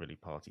fair, I wasn't really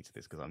party to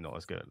this because I'm not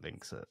as good at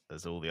links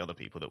as all the other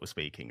people that were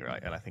speaking,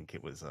 right? And I think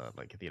it was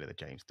like the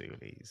James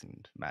Dooleys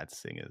and Mad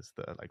Singers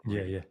that are like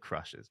really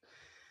crushes.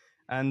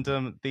 And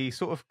the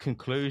sort of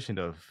conclusion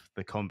of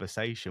the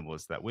conversation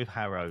was that with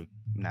Haro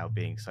now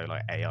being so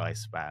like AI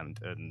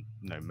spammed and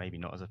maybe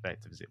not as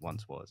effective as it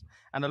once was,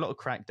 and a lot of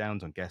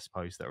crackdowns on guest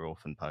posts that are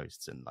orphan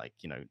posts and like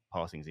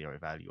passing zero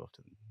value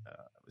often,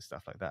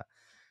 stuff like that,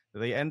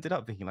 they ended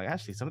up thinking like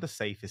actually some of the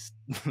safest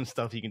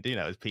stuff you can do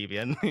now is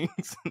PBN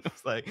links.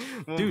 It's like,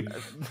 well, dude.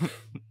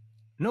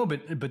 No,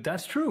 but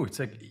that's true. It's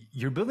like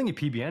you're building a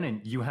PBN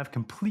and you have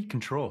complete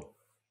control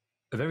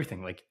of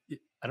everything. Like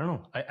I don't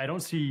know. I don't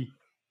see.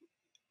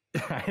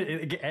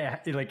 It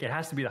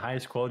has to be the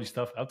highest quality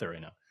stuff out there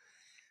right now.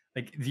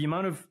 Like the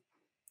amount of,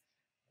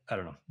 I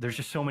don't know, there's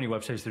just so many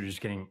websites that are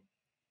just getting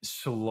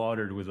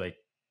slaughtered with like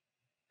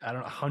I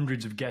don't know,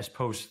 hundreds of guest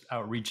post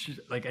outreach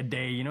like a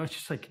day. You know, it's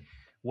just like,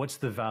 what's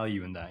the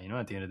value in that? You know,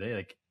 at the end of the day,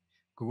 like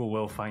Google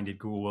will find it,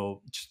 Google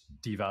will just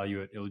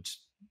devalue it. It'll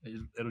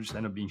just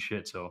end up being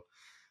shit. So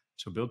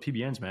build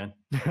PBNs, man.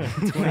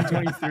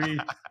 2023,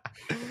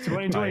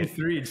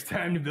 2023. It's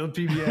time to build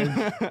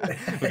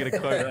PBNs. We're gonna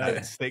quote that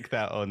and stick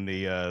that on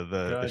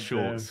the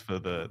shorts for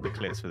the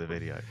clips for the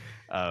video.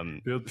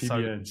 Build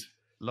PBNs.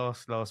 So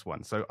last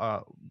one. So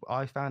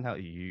I found out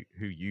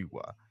who you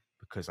were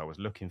because I was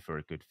looking for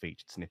a good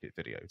featured snippet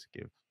video to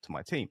give to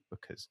my team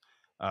because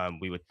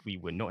we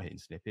were not hitting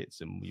snippets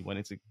and we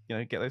wanted to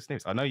get those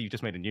snippets. I know you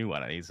just made a new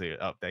one. I need to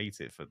update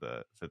it for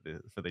the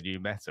new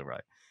meta,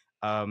 right?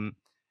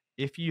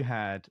 If you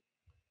had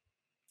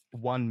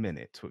 1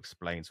 minute to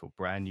explain to a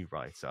brand new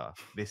writer,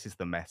 this is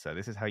the meta,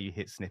 this is how you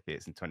hit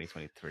snippets in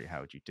 2023,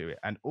 how would you do it?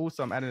 And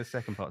also, I'm adding a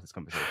second part to this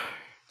conversation.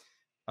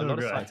 A lot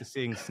of sites are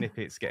seeing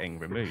snippets getting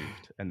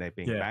removed and they're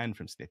being banned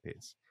from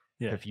snippets.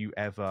 Yeah. Have you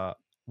ever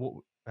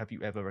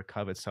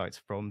recovered sites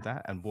from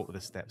that? And what were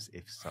the steps,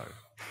 if so?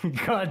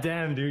 God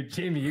damn, dude.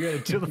 Jamie, you gotta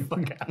chill the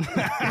fuck out.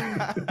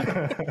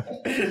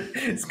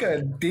 It's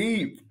going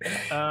deep.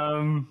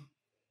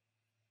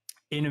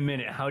 In a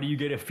minute, how do you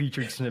get a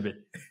featured snippet?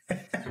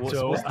 What's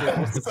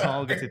the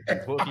targeted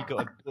things? What have you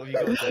got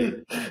to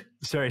do?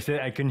 Sorry,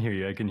 I couldn't hear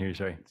you.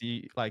 Sorry. Do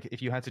you,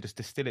 if you had to just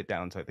distill it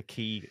down to the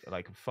key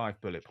 5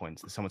 bullet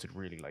points that someone should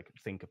really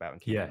think about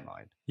and keep in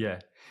mind? Yeah.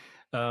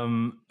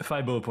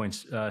 5 bullet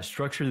points.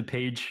 Structure the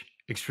page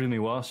extremely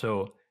well.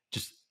 So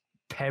just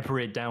pepper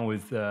it down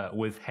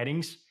with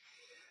headings.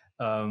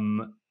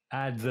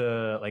 Add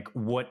the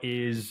what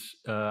is,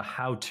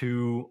 how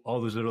to, all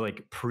those little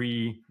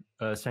pre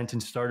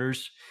sentence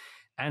starters.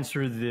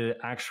 Answer the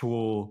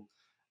actual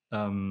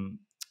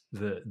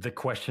the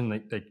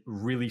question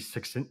really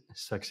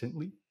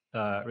succinctly,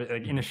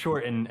 in a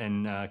short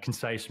and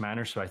concise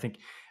manner. So I think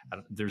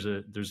there's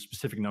a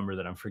specific number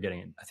that I'm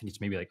forgetting. I think it's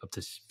maybe up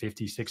to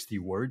 50, 60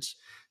 words,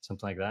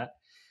 something like that.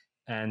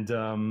 And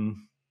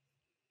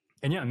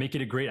yeah, make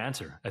it a great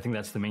answer. I think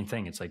that's the main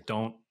thing. It's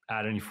don't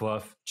add any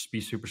fluff, just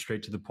be super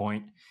straight to the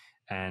point.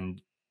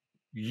 And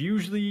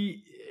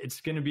usually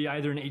it's going to be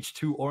either an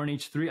H2 or an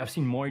H3. I've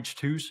seen more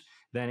H2s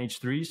than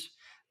H3s.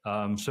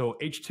 So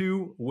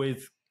H2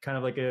 with kind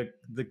of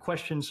the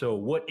question. So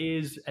what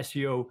is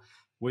SEO,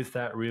 with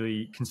that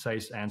really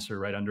concise answer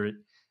right under it?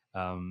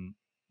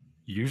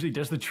 Usually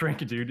does the trick,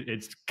 dude.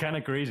 It's kind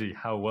of crazy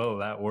how well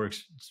that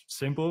works. It's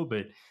simple,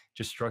 but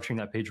just structuring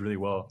that page really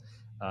well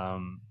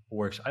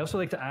works. I also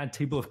like to add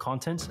table of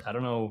contents. I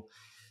don't know.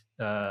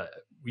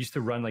 We used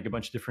to run a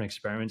bunch of different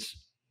experiments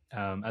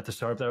at the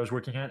startup that I was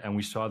working at, and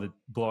we saw that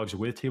blogs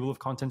with table of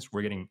contents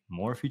were getting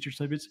more featured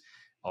snippets.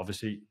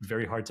 Obviously,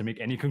 very hard to make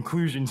any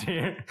conclusions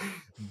here,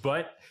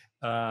 but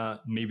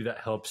maybe that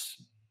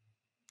helps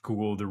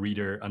Google, the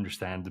reader,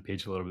 understand the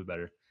page a little bit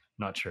better.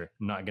 Not sure.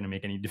 I'm not going to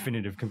make any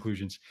definitive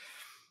conclusions.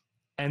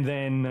 And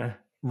then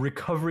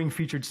recovering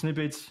featured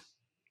snippets.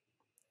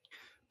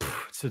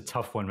 It's a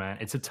tough one, man.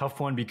 It's a tough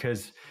one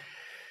because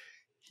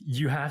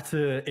you have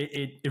to,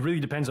 it really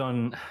depends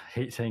on, I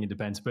hate saying it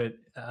depends, but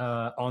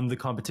on the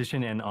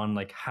competition and on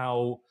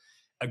how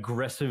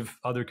aggressive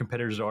other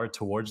competitors are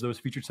towards those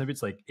featured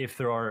snippets. If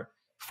there are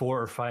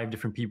 4 or 5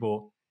 different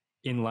people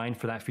in line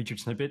for that featured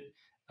snippet,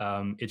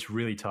 it's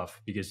really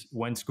tough because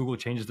once Google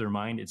changes their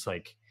mind, it's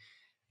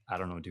I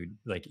don't know, dude,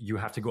 you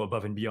have to go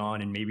above and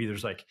beyond. And maybe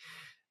there's I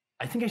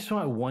think I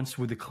saw it once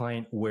with a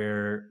client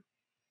where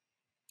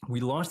we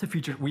lost a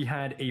feature. We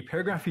had a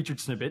paragraph featured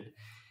snippet.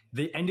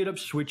 They ended up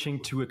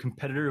switching to a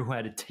competitor who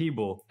had a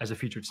table as a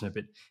featured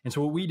snippet. And so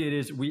what we did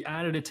is we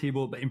added a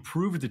table, but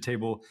improved the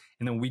table,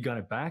 and then we got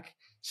it back,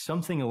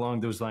 something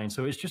along those lines.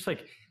 So it's just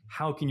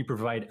how can you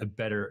provide a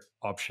better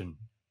option,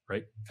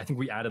 right? I think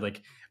we added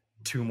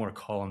 2 more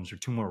columns or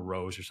 2 more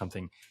rows or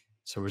something.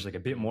 So it was a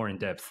bit more in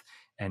depth,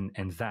 and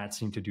that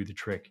seemed to do the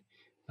trick.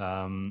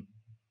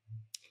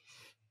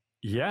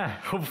 Yeah,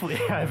 hopefully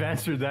I've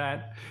answered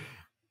that.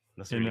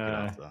 That's a really good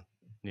answer.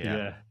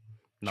 Yeah.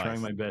 Nice.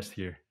 Trying my best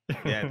here.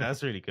 Yeah,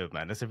 that's really good,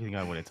 man. That's everything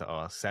I wanted to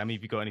ask. Sammie,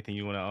 have you got anything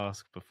you want to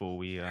ask before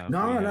we?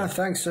 No,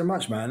 thanks so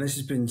much, man. This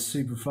has been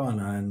super fun,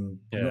 and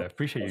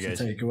appreciate you guys.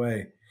 Take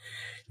away,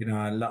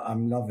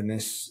 I'm loving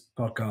this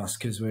podcast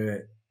because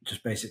we're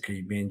just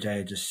basically, me and Jay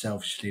are just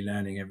selfishly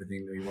learning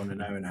everything that we want to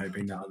know and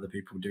hoping that other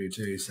people do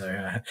too. So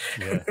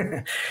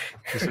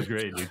this is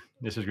great, dude.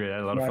 This is great. I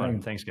had a lot of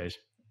fun. Thanks, guys.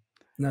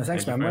 No,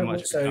 thanks, man. Very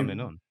much for coming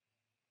on.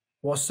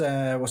 What's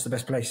the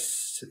best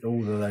place?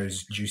 All of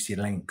those juicy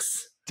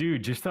links.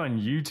 Dude, just on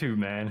YouTube,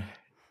 man.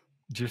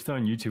 Just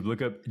on YouTube.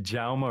 Look up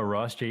Jaume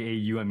Ros,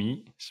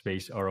 Jaume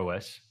space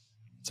ROS.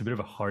 It's a bit of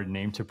a hard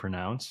name to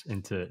pronounce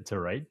and to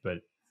write, but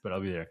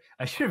I'll be there.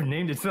 I should have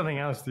named it something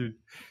else, dude.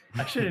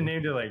 I should have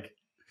named it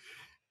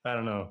I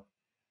don't know,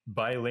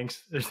 buy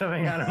links or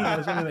something. I don't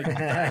know. Something links.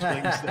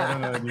 I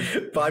don't know,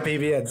 dude. Buy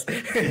PBNs.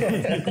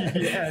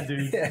 Yeah,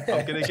 dude.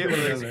 I'm gonna get one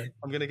of those.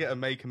 I'm gonna get a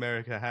Make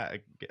America hat,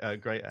 a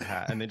greater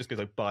hat, and then just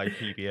goes buy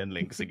PBN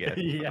links again.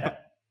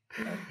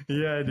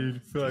 Yeah,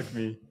 dude. Fuck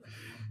me.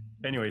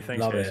 Anyway,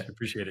 thanks, Love guys. it.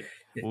 Appreciate it.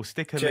 We'll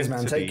stick a Cheers,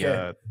 link man. to Take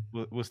care.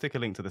 we'll stick a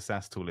link to the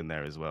SaaS tool in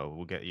there as well.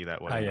 We'll get you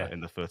that one yeah. in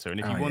the footer. And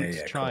if Oh, you want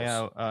yeah, to try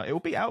of out, it will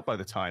be out by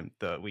the time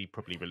that we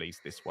probably release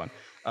this one.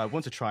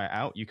 Want to try it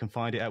out? You can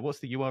find it at, what's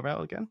the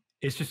URL again?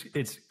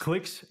 It's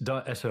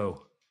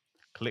clicks.so.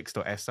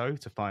 Clicks.so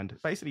to find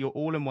basically your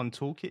all-in-one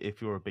toolkit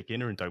if you're a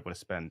beginner and don't want to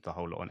spend a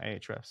whole lot on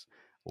Ahrefs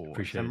or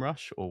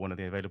Semrush or one of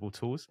the available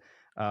tools.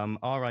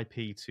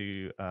 RIP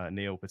to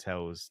Neil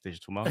Patel's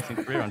digital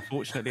marketing career.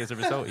 Unfortunately, as a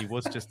result, he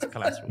was just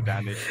collateral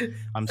damage.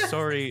 I'm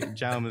sorry,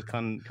 Jaume has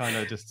kind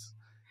of just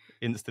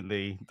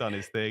instantly done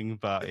his thing,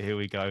 but here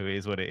we go. It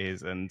is what it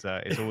is, and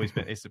it's always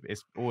been it's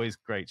always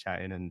great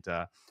chatting. And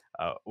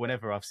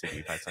whenever I've seen you,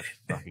 we've had such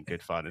fucking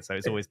good fun, and so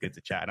it's always good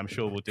to chat. And I'm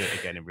sure we'll do it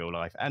again in real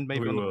life, and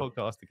maybe on the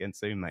podcast again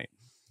soon, mate.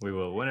 We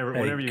will.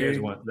 Whenever you guys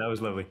want. That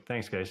was lovely.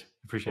 Thanks, guys.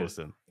 Appreciate it.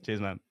 Awesome.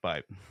 Cheers, man.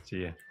 Bye.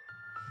 See ya.